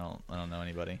 Because I don't know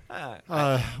anybody.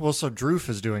 Well, so Droof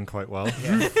is doing quite well.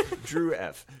 Drew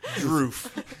F.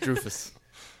 Droof. Drufus.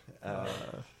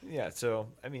 Yeah, so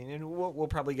I mean, and we'll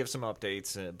probably give some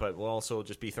updates, but we'll also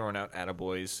just be throwing out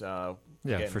attaboys.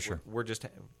 Yeah, again, for sure. We're just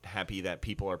happy that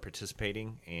people are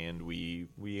participating, and we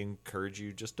encourage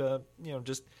you just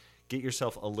just get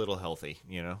yourself a little healthy.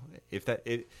 You know, if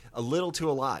a little to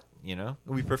a lot. You know,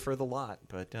 we prefer the lot,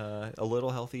 but a little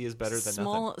healthy is better than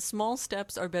nothing. Small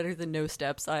steps are better than no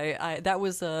steps. That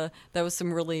was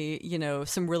some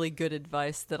really good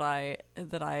advice that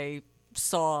I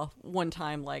saw one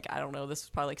time, like, I don't know, this was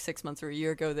probably like 6 months or a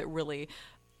year ago, that really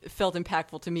felt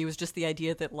impactful to me. Was just the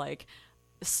idea that like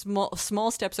small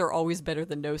steps are always better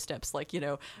than no steps. Like, you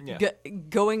know,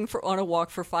 going on a walk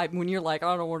for 5, when you're like,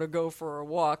 I don't want to go for a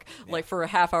walk, like for a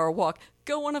half-hour walk,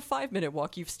 go on a 5-minute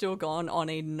walk. You've still gone on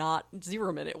a not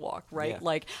 0-minute walk, right? Yeah.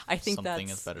 Like, I think Something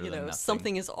that's, is better you than know, nothing.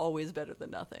 something is always better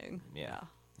than nothing. Yeah,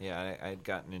 I'd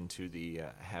gotten into the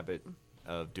habit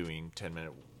of doing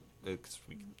 10-minute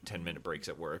 10-minute breaks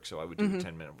at work, so I would do a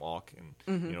 10-minute walk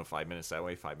and 5 minutes that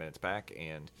way, 5 minutes back,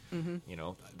 and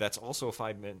that's also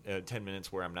 10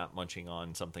 minutes where I'm not munching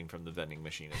on something from the vending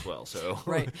machine as well. So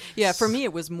Right. Yeah, for me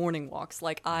it was morning walks.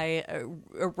 Like I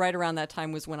right around that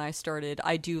time was when I started.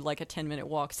 I do like a 10-minute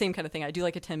walk. Same kind of thing. I do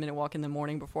like a 10-minute walk in the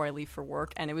morning before I leave for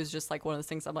work, and it was just like one of those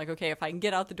things I'm like, okay, if I can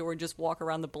get out the door and just walk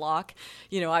around the block,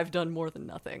 you know, I've done more than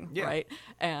nothing, right?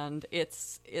 And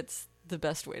it's the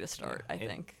best way to start, I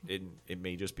think. It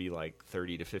may just be like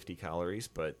 30 to 50 calories,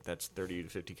 but that's 30 to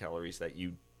 50 calories that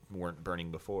you weren't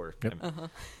burning before. Yep.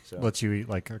 So Lets you eat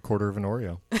like a quarter of an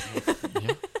Oreo.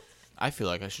 I feel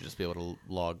like I should just be able to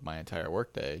log my entire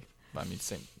workday. I mean,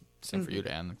 same for you,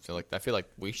 Dan. I feel like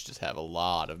we should just have a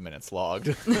lot of minutes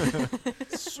logged.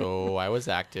 So I was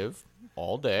active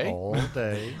all day. All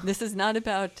day. This is not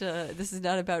about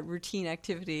routine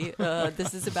activity.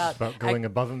 This is about About going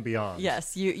above and beyond.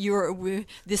 Yes, you're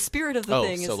the spirit of the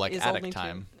thing so is like is attic only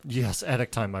time. Yes,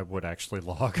 attic time I would actually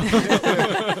log.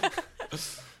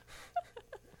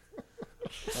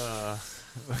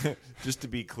 just to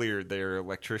be clear, they're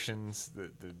electricians.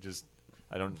 That just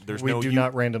I don't. There's We no. do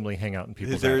not randomly hang out in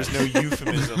people's There is attics. no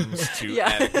euphemisms to Yeah.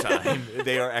 attic time.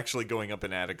 They are actually going up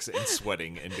in attics and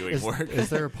sweating and doing work. Is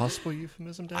there a possible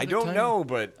euphemism to I attic don't time? know,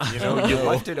 but you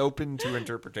left it open to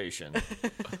interpretation.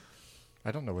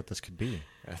 I don't know what this could be.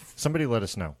 Somebody let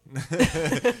us know.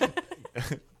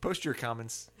 Post your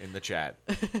comments in the chat.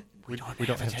 We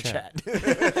don't have chat.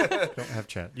 Don't have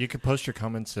chat. You could post your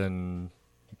comments in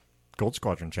Gold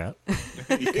Squadron chat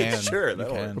You can. Sure, you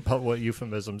that'll can. about what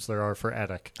euphemisms there are for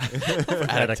attic.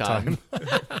 Attic time.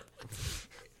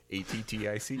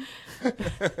 ATTIC.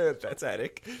 That's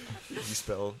attic. You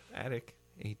spell attic.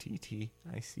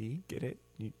 ATTIC. Get it?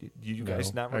 You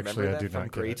guys No, not remember actually, I that do from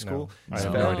not get grade it, no. school? I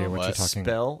have No. no idea what What? you're talking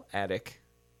about. Spell attic.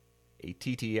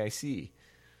 ATTIC.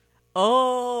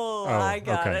 Oh, Oh, I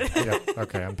got okay. it. Yep.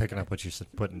 Okay, I'm picking up what you're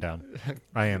putting down.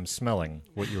 I am smelling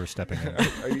what you were stepping in.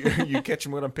 Are you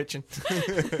catching what I'm pitching?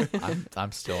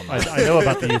 I'm still not. I know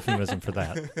about the euphemism for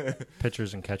that.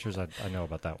 Pitchers and catchers, I know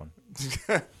about that one.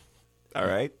 All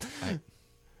right.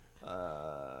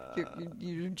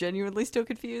 You're genuinely still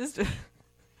confused?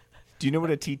 Do you know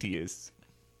what a TT is?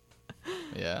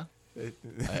 Yeah.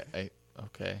 I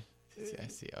okay. I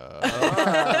see.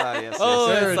 Yes,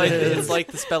 Oh, yes, There it's it like is. it's like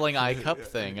the spelling I cup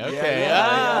thing. Okay,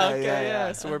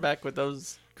 yeah. So we're back with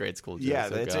those grade school jokes. yeah.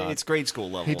 Oh, God. It's grade school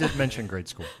level. He did mention grade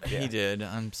school. He did.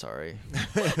 I'm sorry.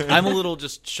 I'm a little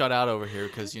just shut out over here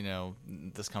because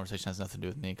this conversation has nothing to do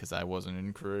with me because I wasn't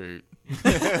in crate.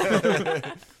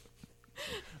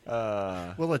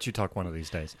 We'll let you talk one of these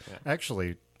days.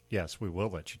 Actually, yes, we will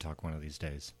let you talk one of these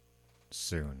days.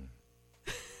 Soon.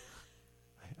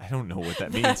 I don't know what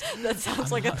that means, That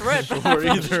sounds like a threat, but I'm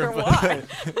not sure why.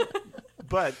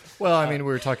 but Well, I mean,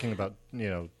 we were talking about,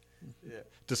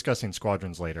 discussing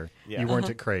Squadrons later. Yeah. You weren't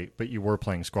at Crate, but you were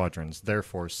playing Squadrons.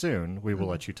 Therefore, soon we will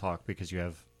let you talk because you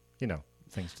have,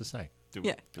 things to say. do,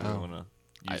 Yeah. do we want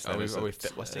to use Are that we- as are we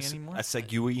fit Westing anymore? a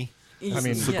segue? I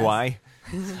mean, Yes. Segue?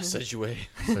 Sedgway.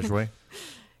 Sedgway?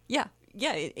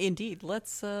 Yeah, indeed.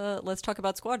 Let's talk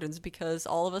about Squadrons because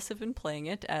all of us have been playing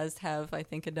it, as have I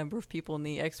think a number of people in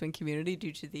the X-wing community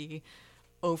due to the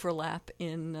overlap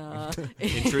in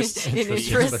Interests. in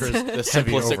Interests. interests. There is The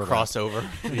heavy simplistic overlap. crossover.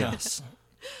 Yes.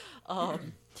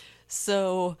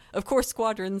 So, of course,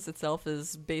 Squadrons itself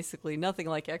is basically nothing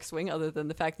like X-wing, other than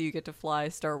the fact that you get to fly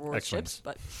Star Wars X-wings. ships.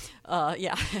 But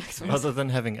yeah, X-wings. Other than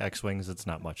having X-Wings, it's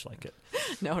not much like it.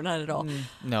 No, not at all.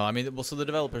 No, I mean, well, so the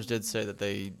developers did say that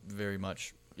they very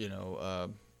much,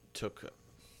 took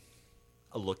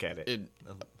A look at it.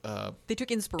 They took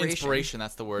inspiration. inspiration.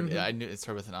 That's the word. I knew it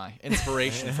started with an I.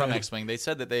 Inspiration from X-wing. They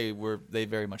said that they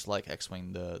very much like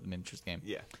X-wing, the miniatures game.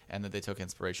 Yeah. and that they took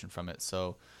inspiration from it.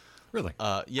 So, Really?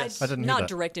 yes, I didn't hear Not that.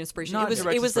 direct inspiration. not it was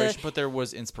direct it was inspiration, a but there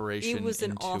was inspiration it was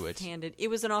an into it. offhanded it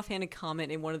was an offhanded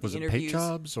comment in one of the Was it paint interviews.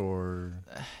 jobs or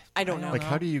I don't know. like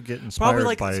how do you get inspired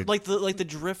Probably by like the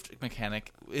drift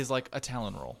mechanic is like a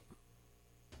Talon roll,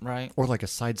 right? or like a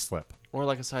side slip? Or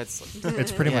like a side slip.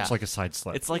 It's pretty Yeah. much like a side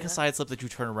slip. It's like Yeah. a side slip that you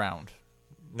turn around.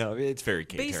 No, it's very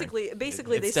K-turn. Basically,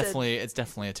 they It's said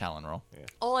definitely a Talon roll.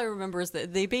 all I remember is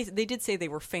that they did say they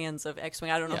were fans of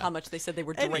X-wing. I don't know Yeah. how much they said they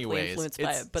were directly Anyways, influenced it's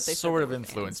by it, but they sort said of they were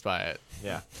influenced by it.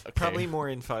 Yeah. Okay. Probably more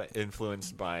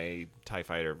influenced by TIE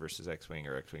Fighter versus X-Wing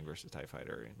or X-Wing versus TIE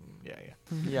Fighter. And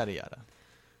yeah. Yada yada.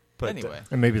 But Anyway,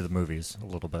 and maybe the movies a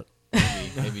little bit.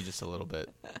 maybe just a little bit.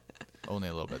 Only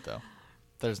a little bit though.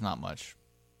 There's not much.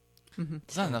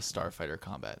 There's not enough starfighter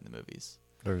combat in the movies.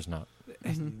 There's not.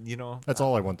 That's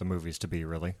all I want the movies to be,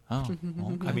 really. Oh,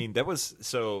 okay. I mean, that was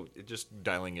so. Just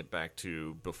dialing it back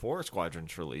to before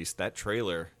Squadron's release, that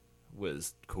trailer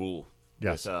was cool.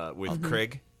 Yes. with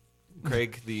Craig,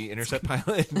 the intercept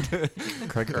pilot.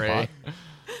 Craig the Gray. Bot.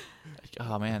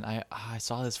 Oh man, I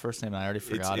saw his first name and I already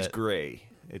forgot it's it. Gray.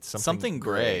 It's Something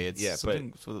gray. It's yeah,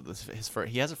 something.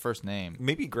 He has a first name.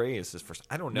 maybe Gray is his first.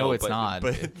 I don't know. No, it's but, not.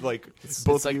 But like It's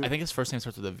both like you, I think his first name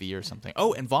starts with a V or something.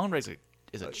 Oh, and Von Reg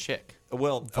is a chick.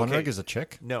 well, Von okay. Reg is a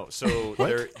chick? No, so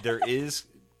there is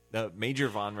Major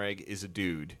Von Reg is a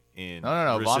dude in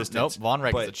No. Resistance. Von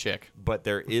Reg is but- a chick. But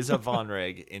there is a Von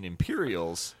Reg in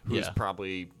Imperials who's Yeah.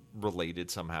 probably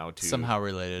related somehow to Somehow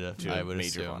related, to I would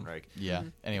Major assume. Von Reg. Yeah.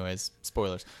 Anyways,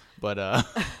 spoilers. But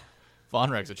Von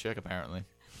Reg's a chick apparently.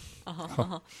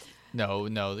 No,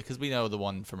 because we know the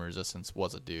one from Resistance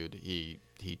was a dude. He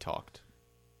talked,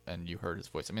 and you heard his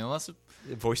voice. I mean, unless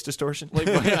voice distortion. like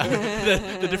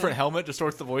yeah, the different helmet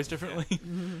distorts the voice differently.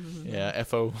 Yeah,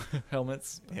 FO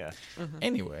helmets. Yeah.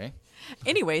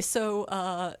 Anyway,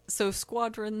 so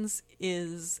Squadrons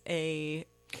is a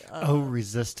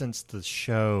Resistance, the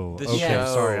show. The okay, show.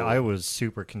 sorry. I was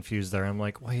super confused there. I'm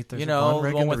like, wait, there's you a know, Von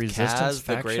Reg the one in the with Resistance Kaz, the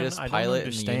faction? greatest I don't pilot in the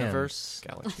understand. universe,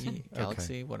 Galaxy.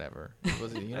 Galaxy, whatever.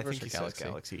 Was it I universe think or he says Galaxy?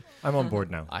 Galaxy. I'm on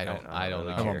board now. I don't know.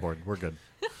 I'm on board. We're good.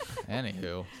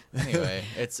 Anyway,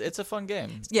 it's a fun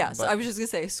game. yeah. So But- I was just gonna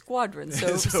say Squadrons.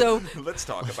 So let's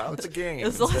talk about the game.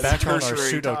 Let's- let's- Back on our Tertiary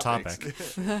pseudo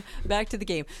topics. topic. back to the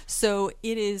game. So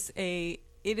it is a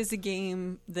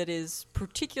game that is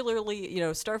particularly,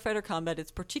 Starfighter Combat.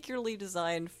 It's particularly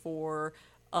designed for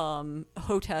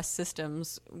HOTAS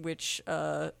systems, which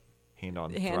Hand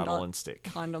on Hand throttle on- and stick.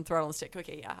 hand on throttle and stick.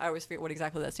 Okay, yeah, I always forget what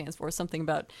exactly that stands for. Something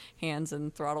about hands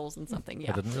and throttles and something.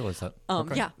 Yeah. I didn't realize that.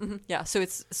 Okay. Yeah, yeah. So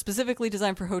it's specifically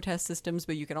designed for HOTAS systems,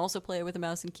 but you can also play it with a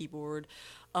mouse and keyboard,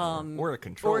 Or a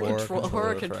controller. or a controller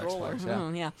for controller. Xbox,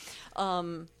 yeah. Yeah.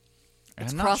 And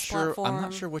It's I'm not sure. I'm cross-platform.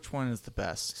 not sure which one is the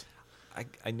best.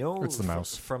 I know It's the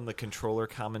mouse. from the controller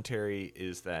commentary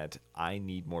is that I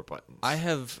need more buttons. I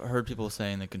have heard people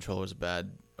saying the controller is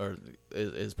bad, or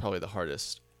is probably the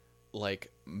hardest.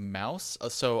 Like mouse.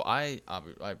 So I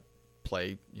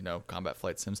play combat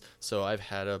flight sims. So I've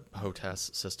had a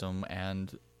HOTAS system,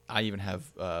 and I even have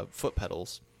foot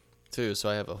pedals too. So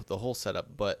I have the whole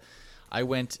setup. But I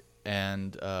went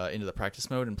and into the practice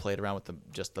mode and played around with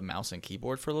just the mouse and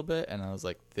keyboard for a little bit, and I was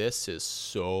like, this is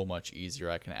so much easier.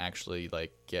 I can actually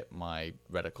like get my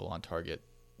reticle on target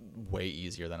way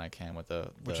easier than I can with the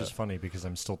Which is funny because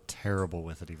I'm still terrible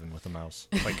with it, even with the mouse.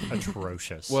 Like,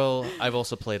 atrocious. Well, I've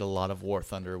also played a lot of War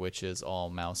Thunder, which is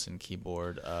all mouse and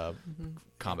keyboard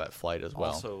combat flight as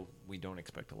well. Also, we don't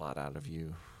expect a lot out of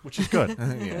you. Which is good.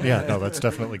 Yeah, no, that's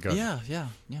definitely good. Yeah.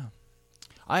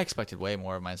 I expected way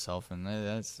more of myself, and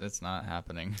it's not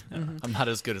happening. I'm not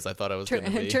as good as I thought I was going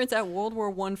to be. It turns out World War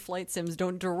I flight sims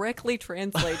don't directly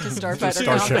translate to Starfighter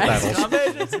Starship combat.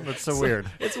 battles. That's so weird.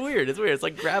 It's weird. It's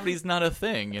like gravity's not a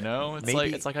thing, you know?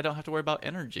 Maybe- It's like I don't have to worry about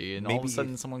energy, and all of a maybe-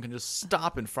 sudden someone can just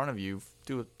stop in front of you,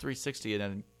 do a 360, and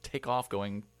then take off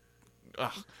going,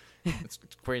 ugh. It's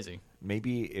crazy.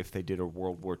 Maybe if they did a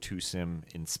World War II sim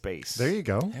in space. There you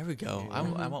go. There we go. I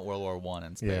want World War One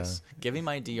in space. Yeah. Give me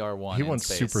my DR1 He in wants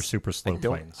space. super slow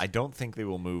planes. I don't think they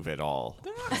will move at all.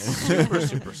 They're not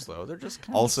super slow. They're just kind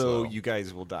of Also, slow. you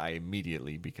guys will die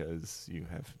immediately because you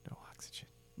have no oxygen.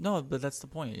 No, but that's the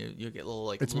point. You get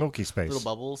little It's milky space. little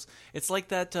bubbles. It's like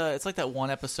that. It's like that one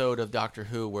episode of Doctor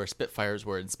Who where Spitfires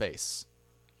were in space.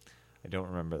 I don't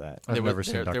remember that. I've never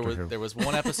seen Doctor Who. There was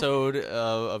one episode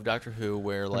of Doctor Who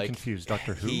where I'm like confused.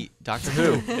 Doctor Who? Doctor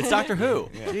Who. It's Doctor Who.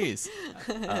 Jeez.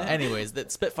 Anyways,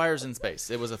 that Spitfires in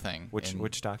space. It was a thing.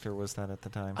 Which doctor was that at the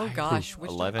time? Oh gosh, which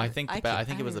 11? I think I I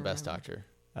think it was the best Doctor.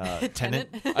 Tenet?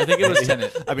 I think it was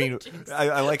Tenet. I mean,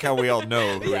 I like how we all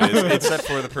know who it is, except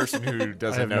for the person who I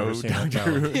doesn't have know never who seen it.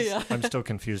 Doctor No. Who is. Yeah. I'm still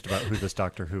confused about who this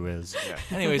Doctor Who is. Yeah.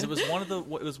 Anyways, it was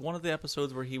one of the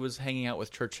episodes where he was hanging out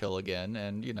with Churchill again,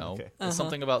 and Okay. it's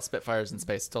something about Spitfires in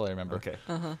space. Still, I remember. Okay.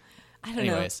 I don't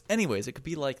know. Anyways, it could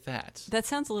be like that. That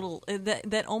sounds a little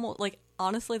that almost like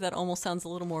honestly that almost sounds a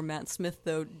little more Matt Smith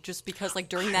though, just because like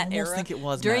during that almost era, think it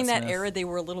was during Matt that Smith. era they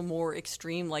were a little more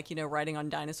extreme, like riding on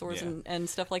dinosaurs Yeah. and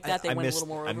stuff like that. They went a little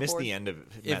more I overboard. missed the end of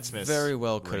Matt It Smith's very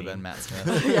well could have reign. been Matt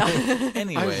Smith.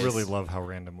 Anyways, I really love how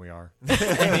random we are.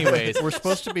 Anyways, We're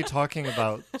supposed to be talking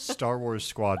about Star Wars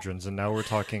Squadrons, and now we're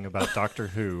talking about Doctor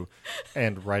Who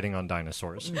and riding on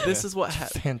dinosaurs. this is what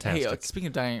fantastic. Hey, speaking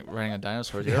of riding on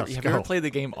dinosaurs, Yeah, have you ever go. played the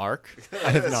game Ark?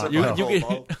 I have not. You- no. you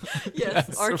get-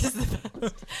 Yes, Ark is the best.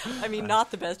 I mean,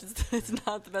 not the best. It's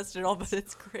not the best at all, but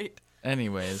it's great.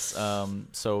 Anyways,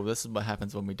 so this is what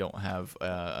happens when we don't have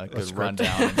a good script.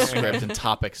 rundown and script and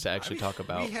topics to actually talk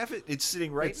about. We have it. It's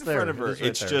sitting right It's in there. front of her. It is right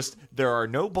It's there. just there are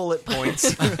no bullet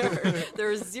points.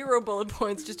 There are 0 bullet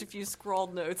points, just a few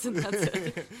scrawled notes, and that's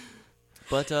it.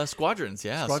 But Squadrons,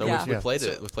 yeah. Squadrons, so we yeah. played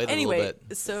it. We played it a Anyway, little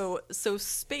bit. so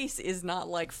space is not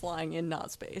like flying in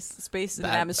not space. Space and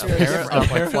That atmosphere are apparent- different. Not like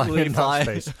flying Apparently in fly-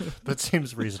 space. That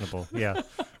seems reasonable. Yeah,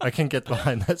 I can get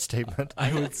behind that statement.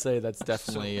 I would say that's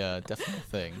definitely definitely a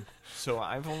thing. So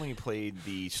I've only played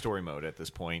the story mode at this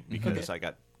point because I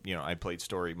got I played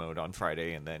story mode on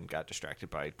Friday and then got distracted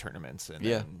by tournaments and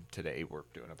Yeah. then today we're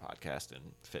doing a podcast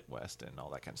and Fit West and all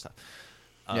that kind of stuff.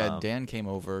 Yeah, Dan came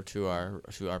over to our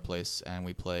place and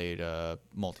we played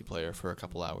multiplayer for a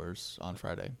couple hours on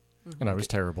Friday. And I was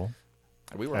terrible,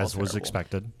 We were as all was terrible.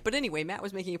 expected. But anyway, Matt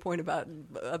was making a point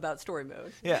about story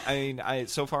mode. Yeah, I mean,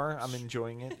 so far I'm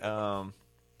enjoying it.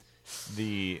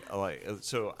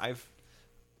 So I've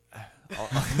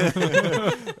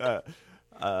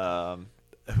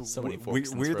So many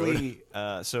forks in this weirdly.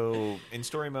 So in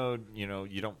story mode, you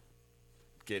don't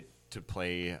get to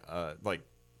play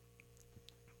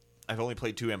I've only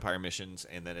played 2 Empire missions,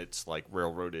 and then it's like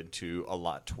railroaded to a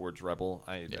lot towards Rebel.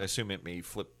 I assume it may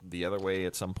flip the other way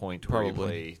at some point, where you Probably.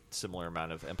 play similar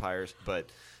amount of Empires. But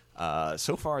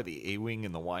so far, the A-Wing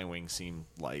and the Y-Wing seem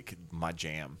like my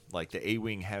jam. Like the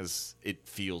A-Wing it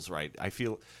feels right. I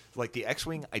feel like the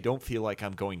X-Wing, I don't feel like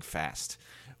I'm going fast,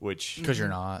 which Because you're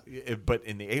not. But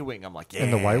in the A-Wing, I'm like, yeah.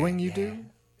 In the Y-Wing you yeah. do?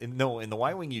 No, in the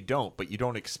Y-Wing you don't, but you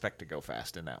don't expect to go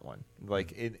fast in that one.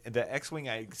 Like in the X-Wing,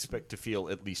 I expect to feel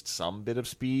at least some bit of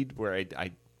speed, where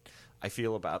I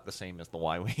feel about the same as the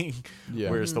Y-Wing.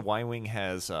 Yeah. Whereas the Y-Wing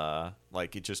has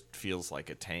it just feels like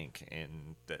a tank.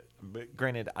 But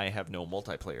granted, I have no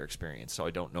multiplayer experience, so I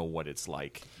don't know what it's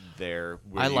like there.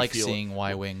 where I you like feel- seeing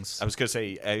Y wings I was gonna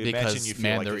say, I imagine because you feel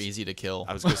man, like they're it's- easy to kill.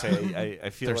 I was gonna say,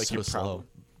 I feel They're like so you're slow.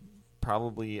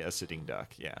 probably a sitting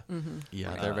duck. Yeah.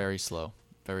 Yeah, they're very slow,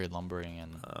 very lumbering,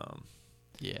 and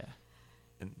yeah.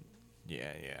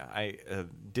 Yeah. I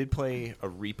did play a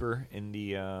Reaper in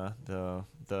the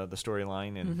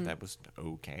storyline, and that was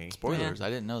okay. Spoilers, I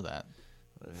didn't know that.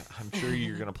 I'm sure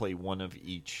you're gonna play one of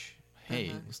each.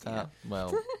 Hey, is that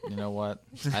well? You know what?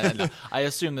 I don't know. I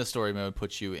assume the story mode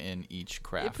puts you in each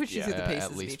craft. puts you through the paces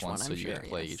at of least each once, one, so I'm you sure, get to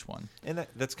play yes. each one. And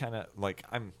that's kind of like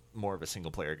more of a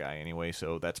single player guy anyway,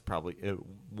 so that's probably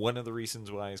one of the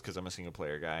reasons why is because I'm a single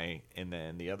player guy, and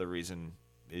then the other reason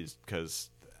is because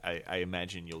I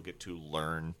imagine you'll get to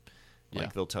learn.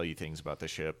 Like they'll tell you things about the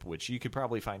ship, which you could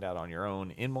probably find out on your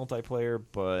own in multiplayer,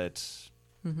 but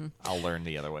I'll learn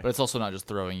the other way. But it's also not just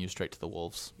throwing you straight to the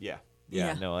wolves. Yeah.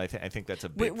 Yeah. No, I think that's a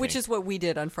big Which thing. is what we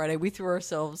did on Friday. We threw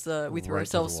ourselves to the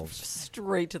wolves.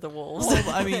 straight to the wolves. Well,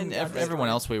 I mean, And that's everyone fine.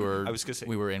 else we were I was gonna say-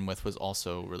 we were in with was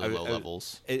also really low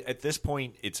levels. At this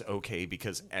point, it's okay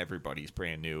because everybody's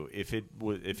brand new. If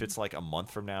it's like a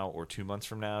month from now or 2 months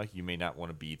from now, you may not want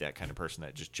to be that kind of person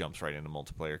that just jumps right into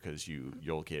multiplayer because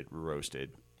you'll get roasted.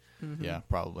 Yeah,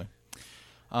 probably.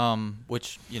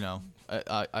 Which,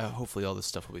 I hopefully all this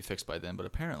stuff will be fixed by then, but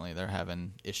apparently they're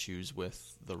having issues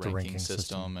with the ranking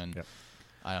system and Yep.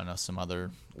 I don't know, some other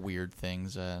weird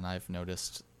things, and I've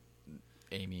noticed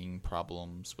aiming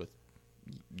problems with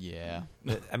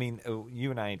I mean,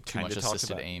 you and I Too kind much of talked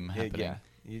assisted about aim Yeah, happening.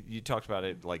 yeah. You talked about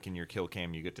it like in your kill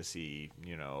cam. You get to see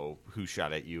who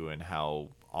shot at you and how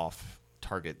off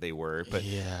target they were. But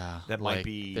that might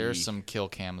be there's some kill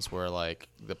cams where like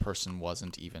the person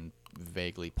wasn't even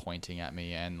vaguely pointing at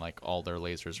me and like all their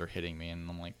lasers are hitting me and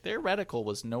I'm like their reticle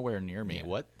was nowhere near me. Yeah.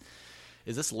 What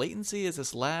is this latency? Is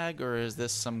this lag, or is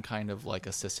this some kind of like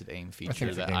assisted aim feature think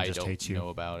the that game I just don't hates you. know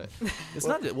about it? It's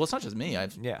not just me.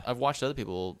 I've watched other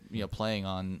people playing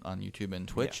on YouTube and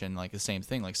Twitch and like the same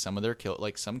thing. Like some of their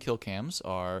some kill cams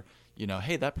are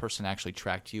hey, that person actually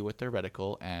tracked you with their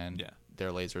reticle and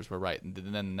their lasers were right, and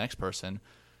then the next person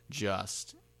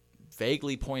just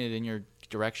vaguely pointed in your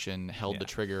direction, held the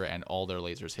trigger, and all their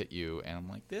lasers hit you. And I'm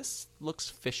like, this looks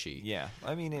fishy. Yeah,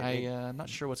 I mean, I'm not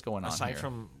sure what's going on aside here.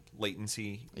 from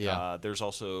latency, Yeah. there's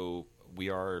also we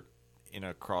are in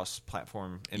a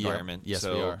cross-platform environment. Yes,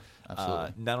 so, we are.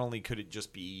 Absolutely. Not only could it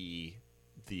just be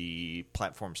the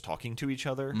platforms talking to each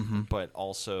other, Mm-hmm. but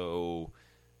also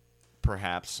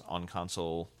perhaps on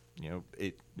console,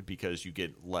 because you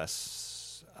get less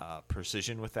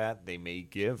precision with that, they may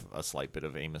give a slight bit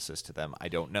of aim assist to them. I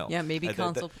don't know. Yeah, maybe That-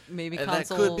 console And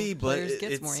console that could be, but players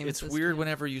gets more aim it's assist. weird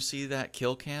whenever you see that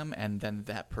kill cam and then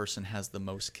that person has the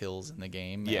most kills in the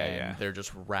game. Yeah, and yeah. they're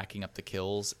just racking up the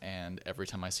kills, and every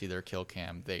time I see their kill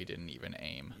cam, they didn't even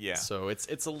aim. Yeah. So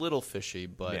it's a little fishy,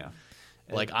 but Yeah.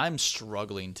 like I'm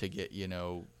struggling to get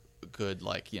good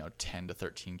 10 to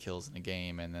 13 kills in a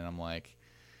game, and then I'm like.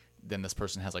 Then this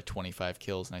person has like 25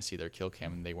 kills, and I see their kill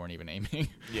cam, and they weren't even aiming.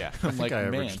 Yeah. I I'm think like, I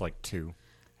man. averaged like 2.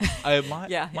 My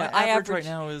Yeah, my I average right average-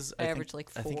 now is I average like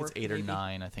I think it's 4, 8 or maybe.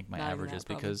 9. I think my 9 and a average half, is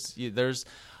probably.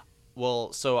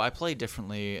 because so I play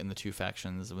differently in the two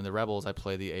factions. With the Rebels, I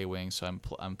play the A-wing, so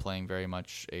I'm playing very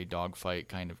much a dogfight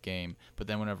kind of game. But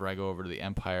then whenever I go over to the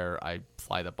Empire, I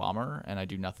fly the bomber, and I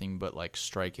do nothing but like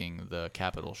striking the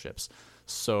capital ships.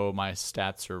 So my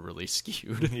stats are really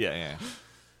skewed. Yeah.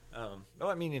 Well,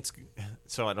 I mean,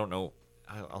 so I don't know.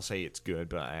 I'll say it's good,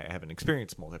 but I haven't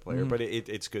experienced multiplayer. But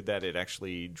it's good that it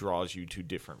actually draws you to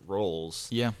different roles.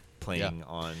 Yeah. Playing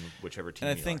on whichever team.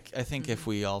 And I think if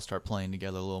we all start playing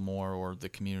together a little more, or the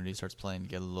community starts playing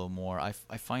together a little more, I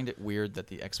find it weird that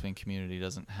the X-Wing community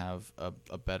doesn't have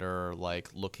a better like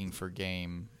looking for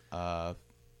game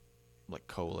like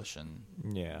coalition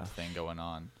thing going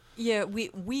on. Yeah,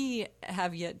 we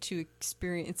have yet to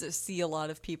see a lot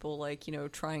of people like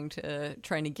trying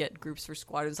to get groups for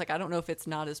squadrons. Like I don't know if it's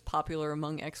not as popular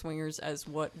among X-wingers as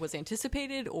what was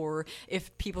anticipated, or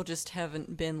if people just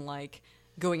haven't been like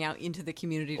going out into the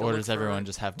community. To Or look does for- everyone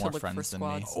just have to more look for friends than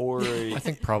me? squads. or I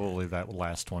think probably that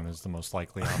last one is the most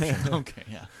likely option. Okay,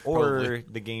 yeah. or probably.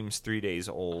 the game's 3 days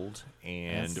old,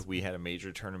 and Yes. we had a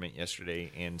major tournament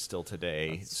yesterday and still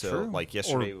today. That's so true. like Or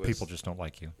yesterday was people just don't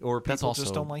like you. or That's people also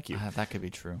just don't like you. That could be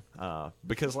true.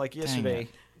 Because like yesterday,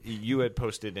 you had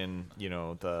posted in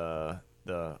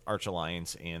the Arch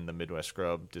Alliance and the Midwest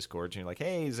Scrub Discord, and you're like,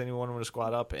 hey, does anyone want to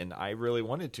squad up? And I really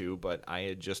wanted to, but I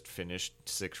had just finished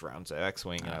 6 rounds of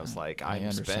X-Wing, and I was like, I I'm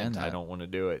understand spent. I that. don't want to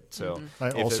do it. So I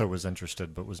if also it- was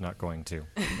interested, but was not going to.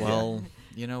 Well,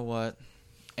 you know what?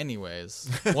 Anyways,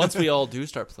 once we all do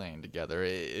start playing together,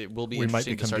 it will be We might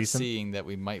interesting to become start decent. seeing that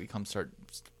we might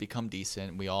become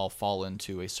decent. We all fall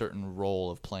into a certain role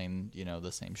of playing,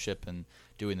 the same ship and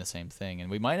doing the same thing,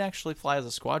 and we might actually fly as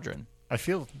a squadron. I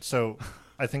feel so.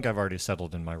 I think I've already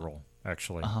settled in my role.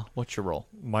 Actually, What's your role?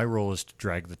 my role is to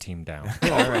drag the team down.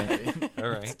 all right, all It's a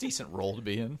right. decent role to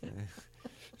be in.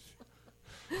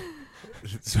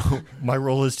 So My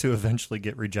role is to eventually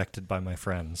get rejected by my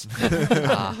friends.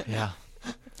 Yeah.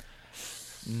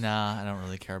 Nah, I don't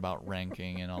really care about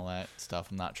ranking and all that stuff.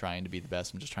 I'm not trying to be the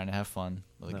best. I'm just trying to have fun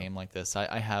with a game like this.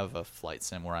 I have a flight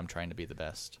sim where I'm trying to be the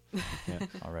best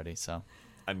already, so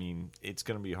I mean, it's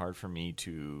going to be hard for me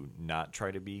to not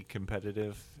try to be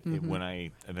competitive when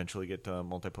I eventually get to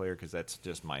multiplayer, because that's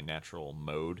just my natural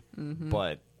mode.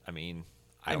 But, I mean,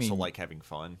 I also like having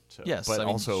fun. So. Yes, but I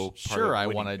mean, also, sure, I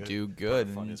want to do good. Part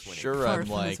of fun And is winning. sure, Part I'm of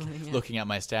fun is like winning, yeah. looking at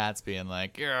my stats, being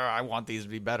like, yeah, I want these to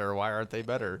be better. Why aren't they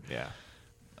better? Yeah.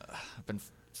 I've been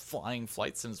flying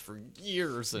flight sims for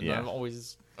years, and Yeah. I'm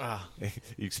always.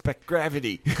 You expect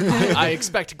gravity. I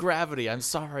expect gravity. I'm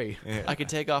sorry. Yeah. I could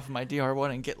take off my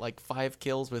DR1 and get like 5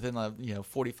 kills within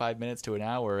 45 minutes to an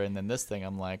hour, and then this thing,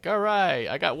 I'm like, all right,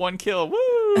 I got 1 kill.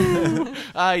 Woo!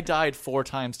 I died 4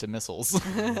 times to missiles.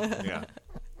 Yeah.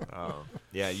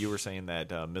 Yeah, you were saying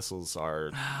that missiles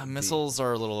are... Missiles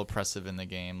are a little oppressive in the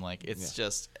game. Like, it's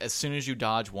just, as soon as you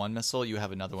dodge one missile, you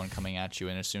have another one coming at you,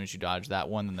 and as soon as you dodge that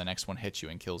one, then the next one hits you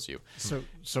and kills you.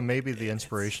 So maybe the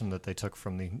inspiration that they took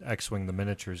from the X-Wing the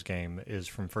miniatures game is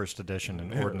from first edition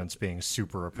and Ordnance being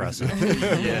super oppressive.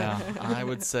 Yeah, I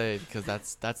would say, because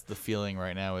that's the feeling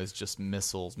right now, is just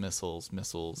missiles, missiles,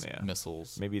 missiles, Yeah.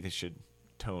 missiles. Maybe they should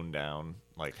tone down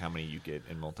like how many you get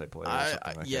in multiplayer or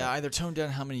something like that. Either tone down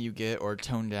how many you get or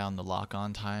tone down the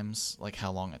lock-on times, like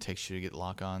how long it takes you to get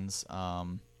lock-ons.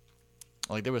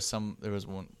 Like there was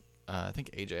one, I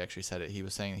think AJ actually said it. He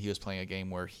was saying that he was playing a game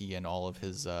where he and all of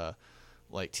his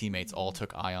like teammates all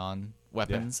took ion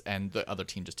weapons, and the other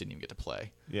team just didn't even get to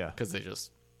play. Yeah. because they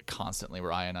just constantly were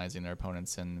ionizing their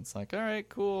opponents, and it's like, all right,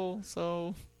 cool,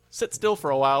 so sit still for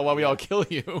a while we all kill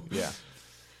you. Yeah.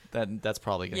 That's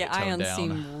probably gonna Yeah, get toned ions down.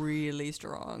 seem really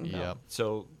strong. Yep.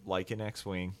 So, like in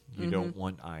X-Wing, you don't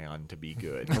want Ion to be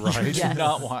good. Right. You do Yes.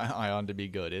 not want Ion to be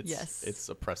good. It's Yes. it's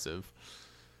oppressive.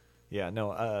 Yeah,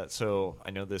 no, so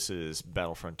I know this is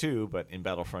Battlefront 2, but in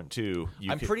Battlefront 2,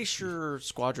 I'm pretty sure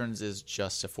Squadrons is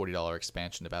just a $40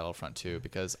 expansion to Battlefront 2,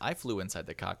 because I flew inside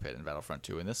the cockpit in Battlefront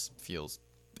 2, and this feels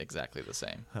exactly the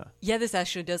same. Yeah, this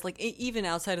actually does. Like even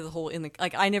outside of the whole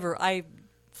I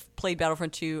played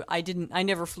Battlefront 2. I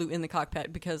never flew in the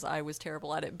cockpit because I was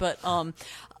terrible at it. But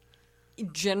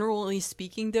generally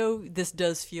speaking, though, this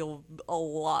does feel a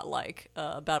lot like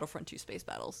Battlefront 2 Space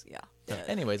Battles. Yeah.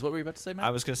 Anyways, what were you about to say, Matt? I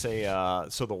was going to say,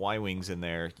 so the Y-Wings in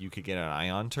there, you could get an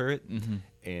Ion turret,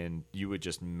 and you would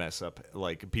just mess up.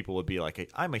 Like, people would be like,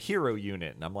 I'm a hero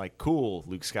unit. And I'm like, cool,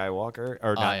 Luke Skywalker.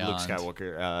 Or not Luke Ioned.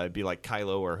 Skywalker. It'd be like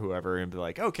Kylo or whoever, and be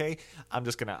like, okay, I'm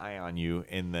just going to Ion you.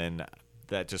 And then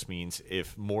that just means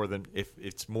if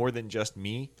it's more than just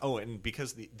me. Oh, and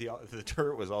because the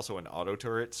turret was also an auto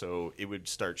turret, so it would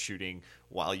start shooting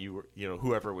while you were,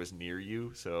 whoever was near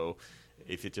you. So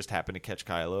if it just happened to catch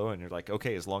Kylo, and you're like,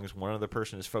 okay, as long as one other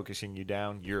person is focusing you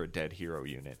down, you're a dead hero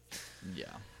unit. Yeah.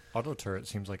 Auto turret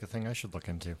seems like a thing I should look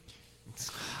into.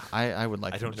 I would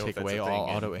like I them don't to know if take that's away a all thing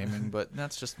in- auto aiming, but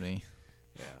that's just me.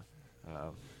 Yeah.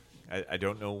 I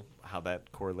don't know how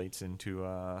that correlates into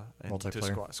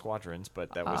Multiplayer. squadrons,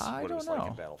 but that was I what it don't was know. like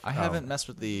in Battlefront. I haven't messed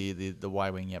with the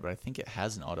Y-Wing yet, but I think it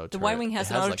has an auto turret. The Y-Wing has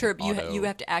It an auto like turret, but auto- you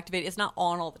have to activate it. It's not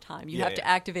on all the time. You Yeah, have to yeah.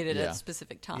 activate it at Yeah. a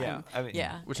specific time. Yeah, I mean-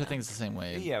 Which I think is the same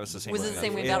way. Yeah, it was the same. Was way. it the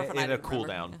same way in It Battlefront? I had a don't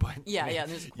remember. cooldown, but Yeah,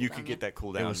 there's a you cooldown, could get yeah. that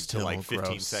cooldown was to like still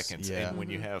 15 gross. seconds, Yeah. and when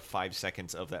you have 5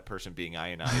 seconds of that person being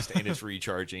ionized and it's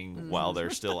recharging while they're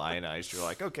still ionized, you're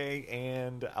like, okay,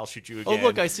 and I'll shoot you Oh again.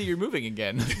 look, I see you're moving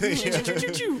again.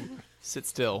 Sit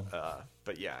still.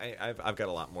 But yeah, I've got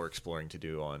a lot more exploring to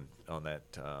do on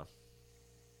that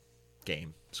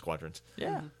game, Squadrons.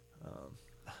 Yeah.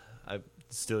 I've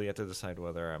still yet to decide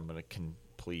whether I'm going to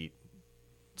complete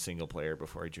single player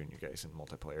before I join you guys in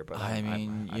multiplayer. But I I'm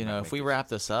mean, gonna if make we this- wrap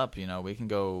this up, we can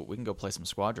go play some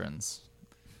Squadrons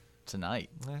tonight.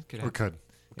 Could We happen. could.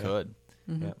 We could.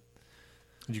 Yeah.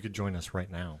 You could join us right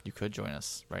now. You could join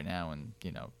us right now, and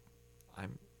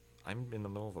I'm in the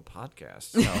middle of a podcast.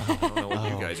 So I don't know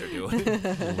what you guys are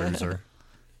doing. Loser.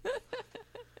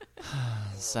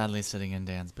 sadly sitting in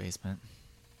Dan's basement.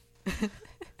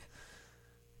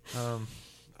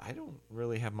 I don't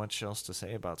really have much else to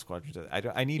say about Squadrons.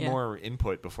 I need Yeah. more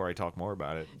input before I talk more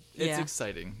about it. It's Yeah.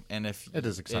 exciting, and if It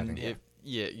is exciting. and if,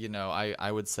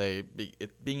 I would say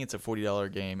being it's a $40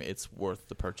 game, it's worth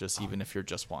the purchase, even if you're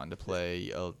just wanting to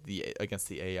play against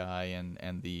the AI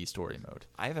and the story mode.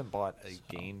 I haven't bought a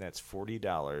game that's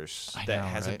 $40 I that know,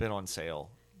 hasn't right? been on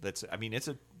sale. It's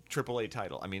a AAA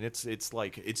title. I mean, it's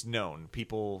like it's known.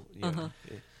 People, know,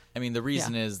 I mean, the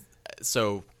reason is,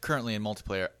 so currently in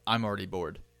multiplayer, I'm already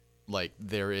bored. Like,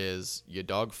 there is you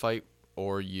dogfight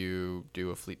or you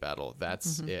do a fleet battle.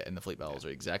 That's it, and the fleet battles are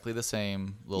exactly the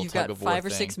same. Little You've tug got of war 5 or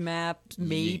thing. 6 maps,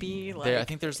 maybe. I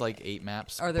think there's like 8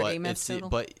 maps. Are there but 8 maps it's- total?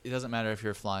 But it doesn't matter if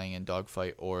you're flying in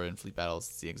dogfight or in fleet battles.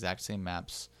 It's the exact same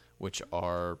maps, which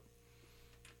are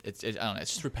I don't know.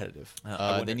 It's just repetitive.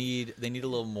 I wonder- They need a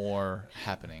little more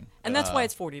happening. And that's why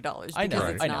it's $40 because I know,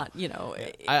 it's I know.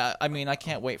 not, I mean, I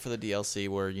can't wait for the DLC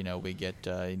where we get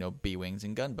B-wings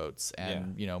and gunboats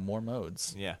and more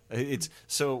modes. Yeah, it's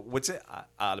so. What's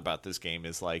odd about this game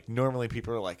is like normally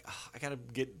people are like, oh, I gotta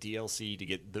get DLC to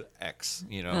get the X.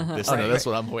 This Oh no, thing. that's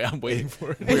what I'm waiting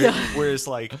for. Whereas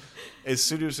like as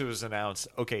soon as it was announced,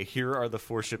 okay, here are the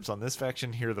 4 ships on this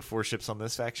faction, here are the 4 ships on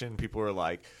this faction, people were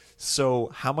like,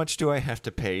 so how much do I have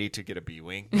to pay to get a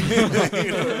B-wing?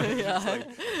 It's like,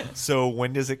 so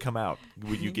when does it come out?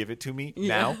 Would you give it to me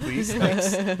now, please?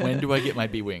 Thanks. When do I get my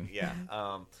B-wing? Yeah.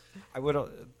 I would,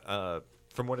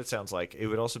 from what it sounds like, it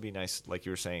would also be nice, like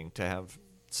you were saying, to have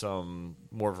some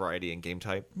more variety in game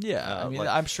type. Yeah, I mean, like,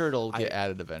 I'm sure it'll get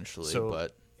added eventually, so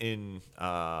but in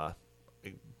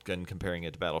gun comparing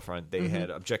it to Battlefront, they had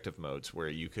objective modes where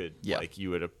you could like you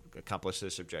would accomplish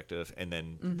this objective and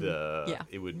then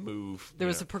it would move. There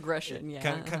was a progression,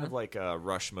 kind of like a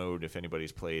rush mode. If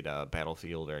anybody's played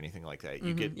Battlefield or anything like that,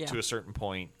 you get to a certain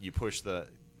point, you push the.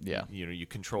 Yeah. You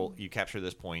capture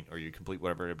this point or you complete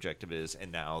whatever objective is,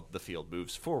 and now the field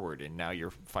moves forward, and now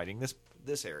you're fighting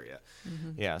this area.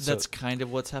 Yeah, so that's kind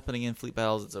of what's happening in fleet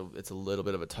battles. It's a little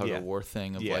bit of a tug of war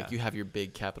thing of like you have your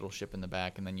big capital ship in the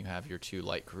back, and then you have your 2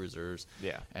 light cruisers.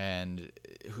 Yeah, and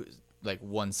like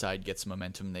one side gets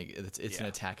momentum. It's an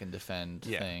attack and defend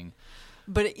thing.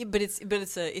 But it's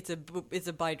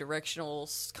a bi-directional,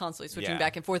 constantly switching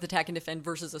back and forth, attack and defend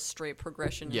versus a straight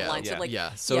progression line. So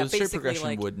So straight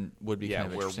progression would be kind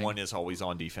of where interesting. one is always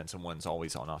on defense and one's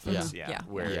always on offense.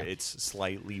 Where it's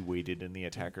slightly weighted in the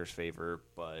attacker's favor,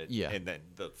 but and then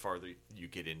the farther you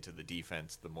get into the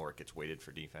defense, the more it gets weighted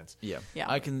for defense. Yeah.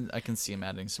 I can see him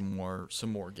adding some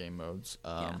more game modes.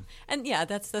 And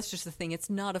that's just the thing.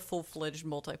 It's not a full-fledged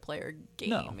multiplayer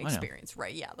game experience,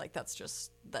 right? Yeah, like that's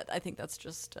just that. I think that's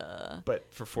just but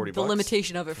for $40, the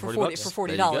limitation of it for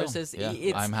 $40 is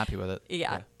it's, I'm happy with it.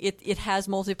 It has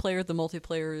multiplayer. The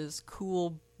multiplayer is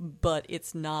cool, but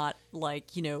it's not like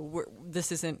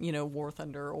this isn't War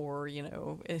Thunder or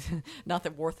not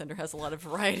that War Thunder has a lot of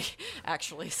variety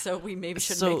actually. So we maybe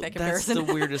shouldn't make that comparison. That's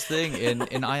the weirdest thing in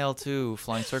IL2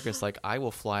 Flying Circus. Like I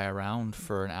will fly around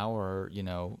for an hour,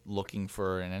 looking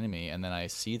for an enemy, and then I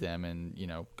see them and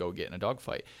go get in a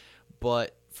dogfight,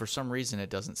 but for some reason it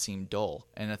doesn't seem dull,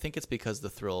 and I think it's because the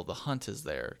thrill of the hunt is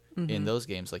there. In those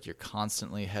games, like you're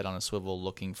constantly head on a swivel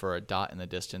looking for a dot in the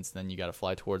distance, then you got to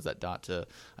fly towards that dot to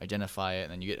identify it,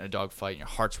 and then you get in a dogfight and your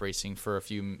heart's racing for a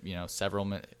few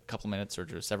couple minutes or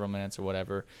just several minutes or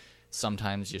whatever.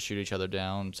 Sometimes you shoot each other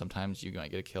down, sometimes you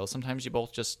might get a kill, sometimes you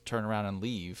both just turn around and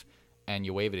leave and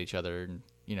you wave at each other and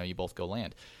you both go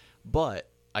land. But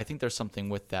I think there's something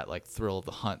with that like thrill of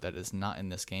the hunt that is not in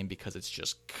this game because it's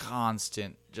just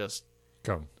constant, just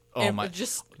go. Oh and my!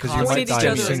 just because you might die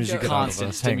as soon as you get out of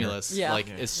constant the stimulus. Yeah. Like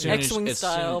as soon X-wing as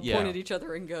style, soon, point at each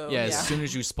other and go. Yeah, as soon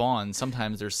as you spawn,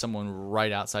 sometimes there's someone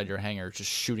right outside your hangar just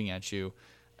shooting at you.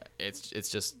 It's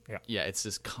just it's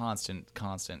just constant.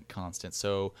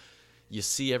 So you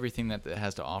see everything that it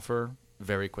has to offer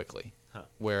very quickly.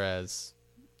 Whereas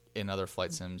in other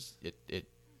flight sims,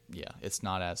 it's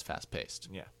not as fast paced.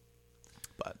 Yeah,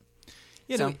 but.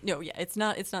 It's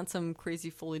not some crazy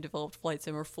fully developed flight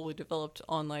sim or fully developed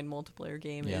online multiplayer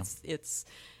game. Yeah. It's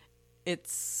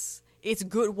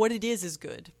good. What it is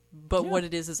good, but what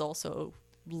it is also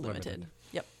limited.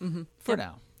 Yep. Mm-hmm. For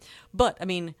now. But I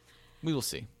mean, we will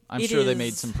see. I'm sure they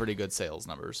made some pretty good sales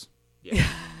numbers. Yeah.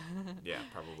 Yeah,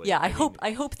 probably. Yeah, I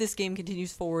hope this game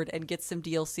continues forward and gets some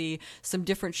DLC. Some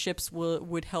different ships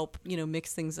would help,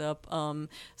 mix things up.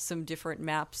 Some different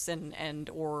maps and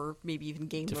or maybe even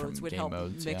game modes would help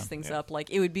mix things up. Like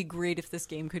it would be great if this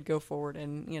game could go forward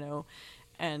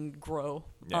and grow.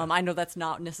 Yeah. I know that's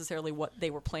not necessarily what they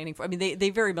were planning for. I mean, they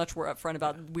very much were upfront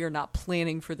about we're not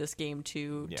planning for this game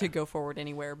to go forward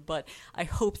anywhere. But I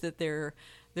hope that they're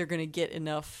going to get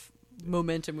enough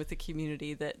momentum with the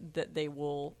community that they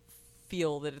will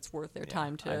feel that it's worth their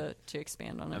time to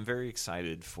expand on it. I'm very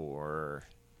excited for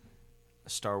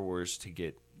Star Wars to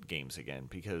get games again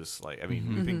because, like, I mean,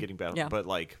 we've been getting Battle, but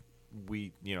like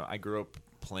I grew up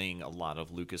playing a lot of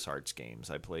LucasArts games.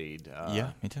 I played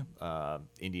me too.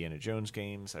 Indiana Jones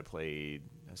games. I played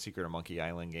Secret of Monkey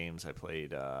Island games. I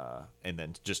played and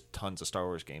then just tons of Star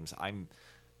Wars games.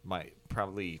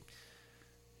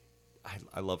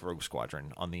 I love Rogue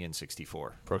Squadron on the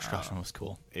N64. Rogue Squadron was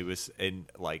cool. It was, and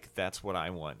like that's what I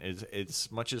want. As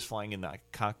much as flying in that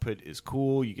cockpit is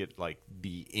cool, you get like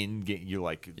the in-game. You're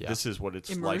like, this is what it's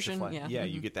immersion, like to fly. Yeah,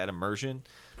 you get that immersion.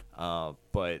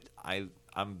 But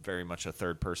I'm very much a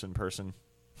third person.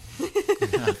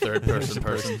 Third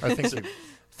person. I think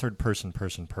third person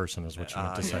is what you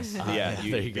meant to say. Yeah,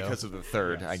 there you go. because of the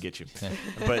third, I get you.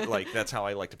 But like that's how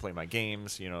I like to play my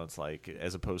games. You know, it's like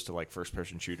as opposed to like first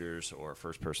person shooters or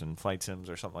first person flight sims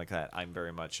or something like that. I'm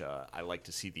very much I like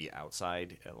to see the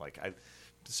outside.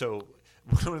 So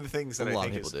one of the things that A I lot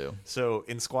of think people is do. so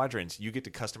in Squadrons you get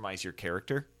to customize your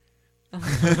character. And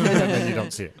then you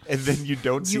don't see it. And then you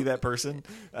don't see that person.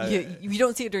 You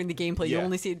don't see it during the gameplay. You yeah.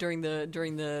 only see it during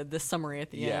the summary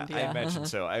at the Yeah, end. I imagine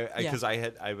so. Because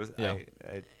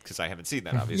I haven't seen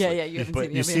that obviously. Yeah, you haven't But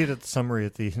seen you it. see it at the summary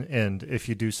at the end if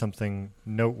you do something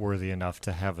noteworthy enough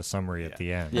to have a summary at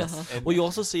the end. Yes. And- Well, you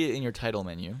also see it in your title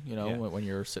menu. You know, Yeah. when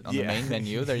you're sitting on the Yeah. main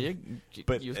menu, there you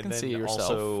But you and can then see it yourself.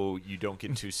 also you don't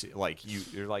get to see like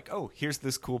you're like, oh, here's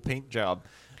this cool paint job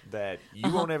that you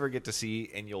won't ever get to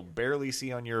see, and you'll barely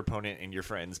see on your opponent and your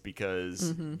friends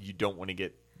because you don't want to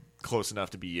get close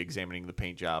enough to be examining the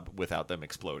paint job without them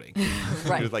exploding.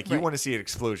 Right, You're like you right. want to see an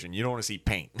explosion, you don't want to see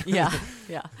paint. Yeah,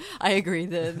 I agree.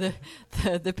 The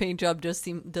paint job does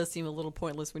seem a little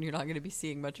pointless when you're not going to be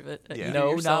seeing much of it. Yeah. either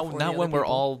No, yourself or the not other when we're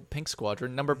people. all pink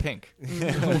squadron, number pink.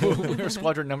 We're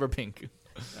squadron number pink.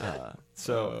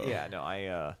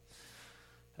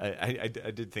 I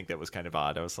did think that was kind of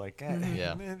odd. I was like,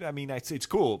 Yeah. I mean, it's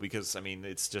cool because I mean,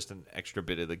 it's just an extra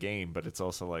bit of the game, but it's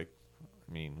also like,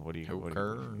 I mean, what do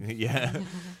you? Yeah.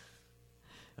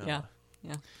 Yeah.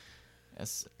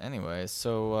 Yes. Anyway,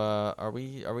 so are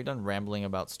we done rambling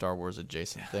about Star Wars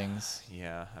adjacent things?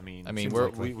 Yeah, I mean, seems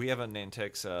we have a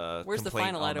Nantex Where's the complaint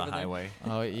final on ad the over there? highway.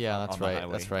 Oh yeah, that's On the right.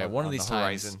 highway, That's right. on- One of on these the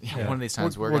times. horizon. Yeah, one of these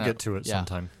times we'll gonna get to it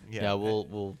sometime. Yeah,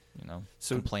 we'll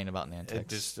complain about Nantex.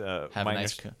 Just have a my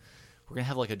nice. next- We're gonna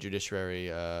have like a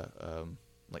judiciary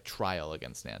like trial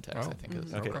against Nantex. I think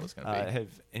is okay. what it's gonna be. Have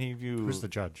any of you? Who's the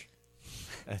judge?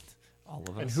 All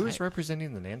of us. And who is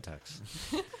representing the Nantex?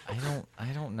 I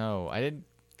don't know. I didn't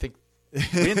think we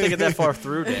didn't think it that far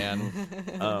through, Dan.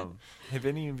 Have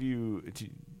any of you?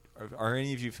 Are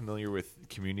any of you familiar with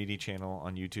Community Channel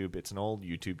on YouTube? It's an old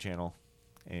YouTube channel,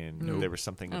 and No. there was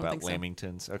something I don't about think so.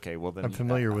 Lamingtons. Okay, well then I'm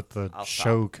familiar with the I'll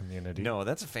show stop. Community. No,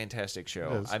 that's a fantastic It show.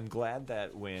 is. I'm glad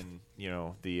that when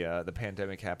the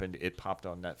pandemic happened, it popped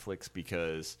on Netflix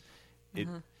because it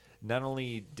not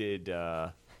only did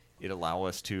it allow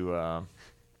us to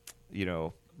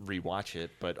rewatch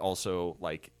it, but also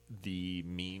like the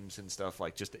memes and stuff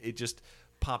like it just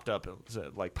popped up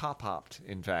like popped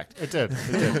in fact. It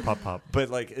did pop. But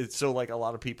like it's so like a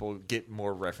lot of people get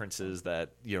more references that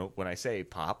when I say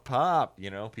pop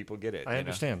people get it. I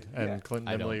understand. And Yeah. Clinton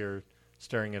I and don't. Emily are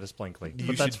staring at us blankly. You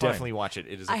but should that's fine. definitely watch it.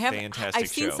 It is a I have. fantastic I've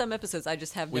seen show. some episodes. I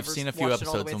just have We've never seen a few watched it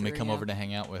all the episodes way when we through, come yeah. over to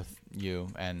hang out with you,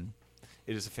 and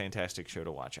It is a fantastic show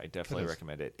to watch. I definitely is.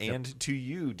 recommend it. And to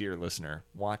you, dear listener,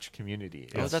 watch Community.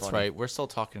 oh, It's that's funny. right. We're still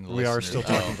talking to the We are listeners.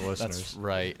 still talking to Oh, listeners. That's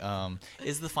right.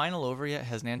 Is the final over yet?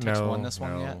 Has Nantex No, won this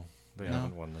one no, yet? They No?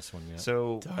 haven't won this one yet.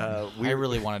 So I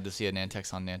really wanted to see a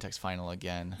Nantex on Nantex final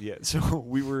again. yeah. So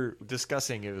we were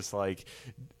discussing. It was like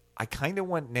I kind of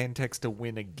want Nantex to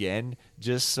win again,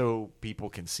 just so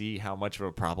people can see how much of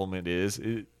a problem it is.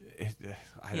 I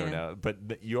don't Yeah. know, but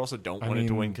you also don't I want it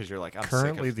to mean, win because you're like, I'm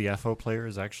currently sick of. the FO player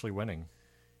is actually winning.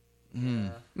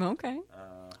 Okay.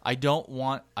 I don't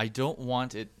want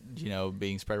it,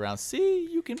 being spread around. See,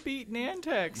 you can beat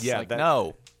Nantex. Yeah, like, that-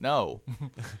 no.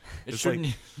 It It's shouldn't.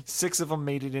 like 6 of them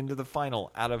made it into the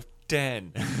final out of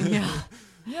 10. Yeah.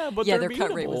 yeah, but Yeah, they're their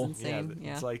cut rate was beatable. insane.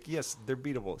 Yeah. It's like, yes, they're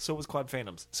beatable. So was Quad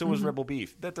Phantoms. So was Rebel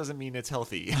Beef. That doesn't mean it's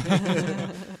healthy.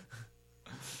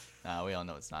 Nah, we all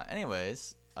know it's not.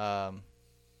 Anyways, Do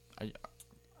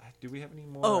we have any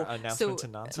more Oh, announcements so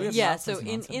and nonsense? yeah. Nonsense So and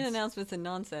in nonsense. announcements and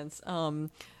nonsense,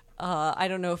 I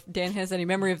don't know if Dan has any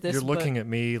memory of this. You're but- looing at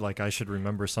me like I should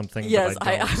remember something. Yes, but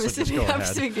I don't. I'm so just assuming, go I'm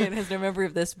ahead. assuming Dan has no memory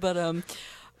of this, but on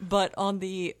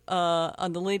the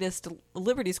latest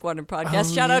Liberty Squadron podcast,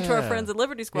 Oh, shout out to our yeah. friends at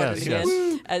Liberty Squadron Yes,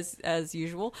 again, as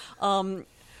usual.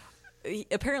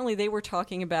 Apparently, they were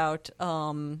talking about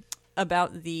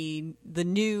the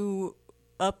new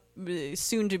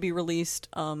soon to be released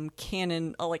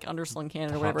cannon, like underslung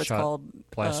cannon or whatever it's Hotshot called,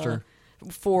 blaster.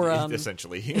 For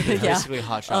Essentially. yeah. basically a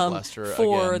hotshot blaster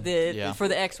for again. the yeah. for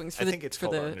the X-wings. I think it's for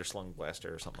called the an underslung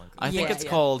blaster or something like that. I think Yeah, it's yeah.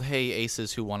 called "Hey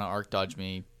Aces Who Want to Arc Dodge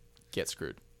Me, Get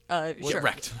Screwed." sure.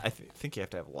 Wrecked. I think you have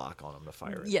to have a lock on them to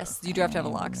fire it. Yes, you do have to have a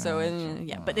lock. So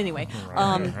yeah, but anyway,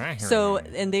 so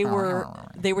and they were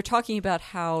talking about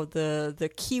how the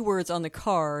keywords on the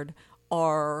card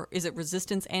is it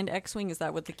Resistance and X-wing? Is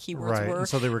that what the keywords Right, were? and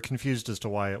so they were confused as to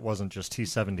why it wasn't just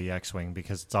T-70 X-wing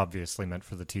because it's obviously meant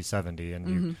for the T-70,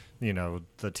 and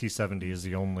the T-70 is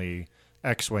the only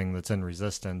X-wing that's in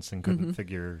Resistance and couldn't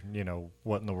figure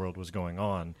what in the world was going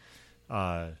on.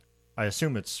 I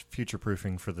assume it's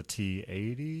future-proofing for the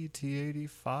T80,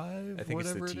 T85, I think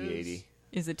it's the whatever it is. T80.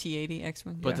 Is a T80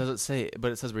 X-wing? But does it say?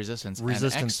 But it says resistance.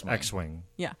 Resistance and X-wing.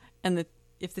 Yeah, and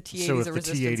if the T80 So is if a the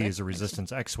resistance T80 is a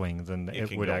resistance X-wing, then It it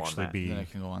can would go on actually that. be Then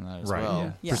it can go on that as right,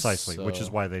 well. Yeah. precisely, which is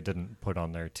So- why they didn't put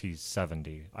on their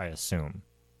T70, I assume.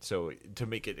 So to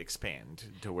make it expand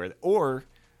to where, or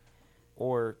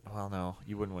well, no,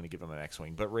 you wouldn't want to give him an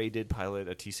X-wing. But Rey did pilot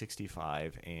a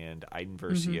T65, and Iden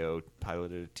Versio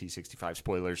piloted a T65.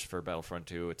 Spoilers for Battlefront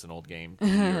 2. It's an old game.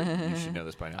 You should know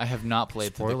this by now. I have not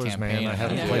played through the Spoilers, campaign. man. I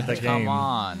haven't Yeah. played that game. Come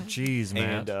on. Jeez,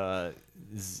 man. And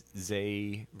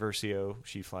Zay Versio,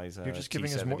 she flies a You're just giving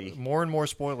T70. us more and more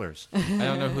spoilers. I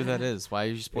don't know who that is. Why are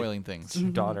you spoiling things?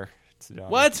 daughter. It's a daughter.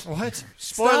 What? What?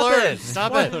 Spoiler!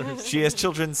 Stop it! She has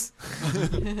children's.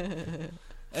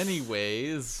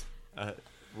 Anyways,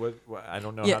 What I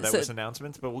don't know Yeah, how that so- was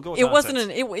announcements, but we'll go with It wasn't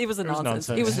nonsense. it was a nonsense.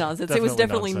 nonsense. It was nonsense. It was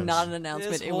definitely Definitely not an nonsense.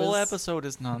 announcement. this It whole was episode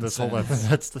is nonsense. This whole episode,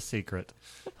 that's the secret.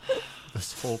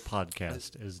 This whole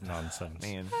podcast is nonsense.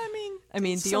 Man. I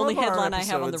mean, the Some only of our headline I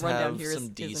have on the episodes rundown have here is some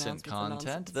decent announcements and content.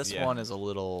 nonsense. This Yeah. one is a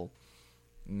little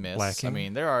miss. Lacking? I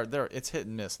mean, there it's hit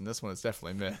and miss, and this one is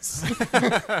definitely miss.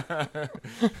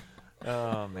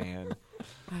 Oh man.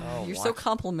 Oh, You're what?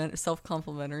 so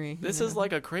self-complimentary. This you is know.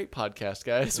 like a crate podcast,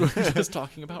 guys. We're just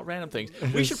talking about random things.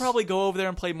 We should probably go over there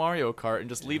and play Mario Kart and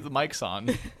just leave the mics on.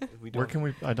 We Where don't. can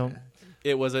we? I don't.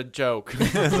 It was a joke.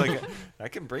 It's like I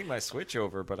can bring my Switch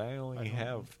over, but I only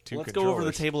have two. Let's go over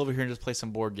the controllers. table over here and just play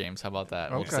some board games. How about that?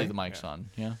 We'll just Okay. leave the mics on.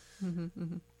 Yeah.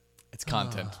 It's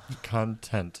content.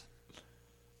 Content.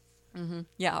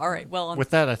 Yeah. All right. Well,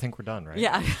 With that, I think we're done, right?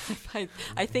 yeah,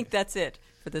 I think that's it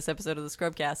for this episode of the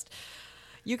Scrubcast.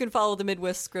 You can follow the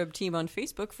Midwest Scrub team on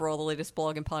Facebook for all the latest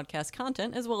blog and podcast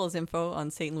content, as well as info on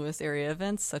St. Louis area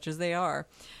events, such as they are.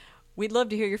 We'd love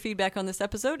to hear your feedback on this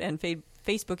episode, and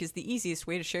Facebook is the easiest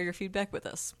way to share your feedback with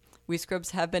us. We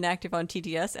Scrubs have been active on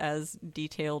TTS, as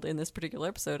detailed in this particular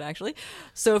episode, actually.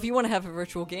 So if you want to have a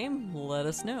virtual game, let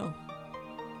us know.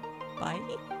 Bye.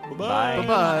 Bye.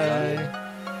 Bye.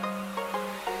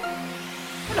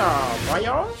 Hello,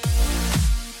 boyos.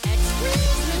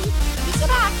 Excuse me. Is it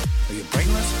back? Are you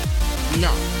brainless?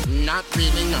 No, not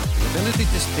really, no. The ability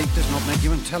to speak does not make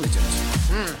you intelligent.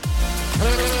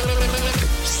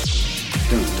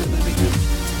 Don't do that again.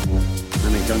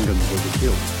 Many Gungans will be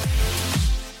killed.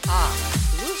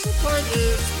 Lucifer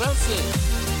is well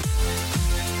seen.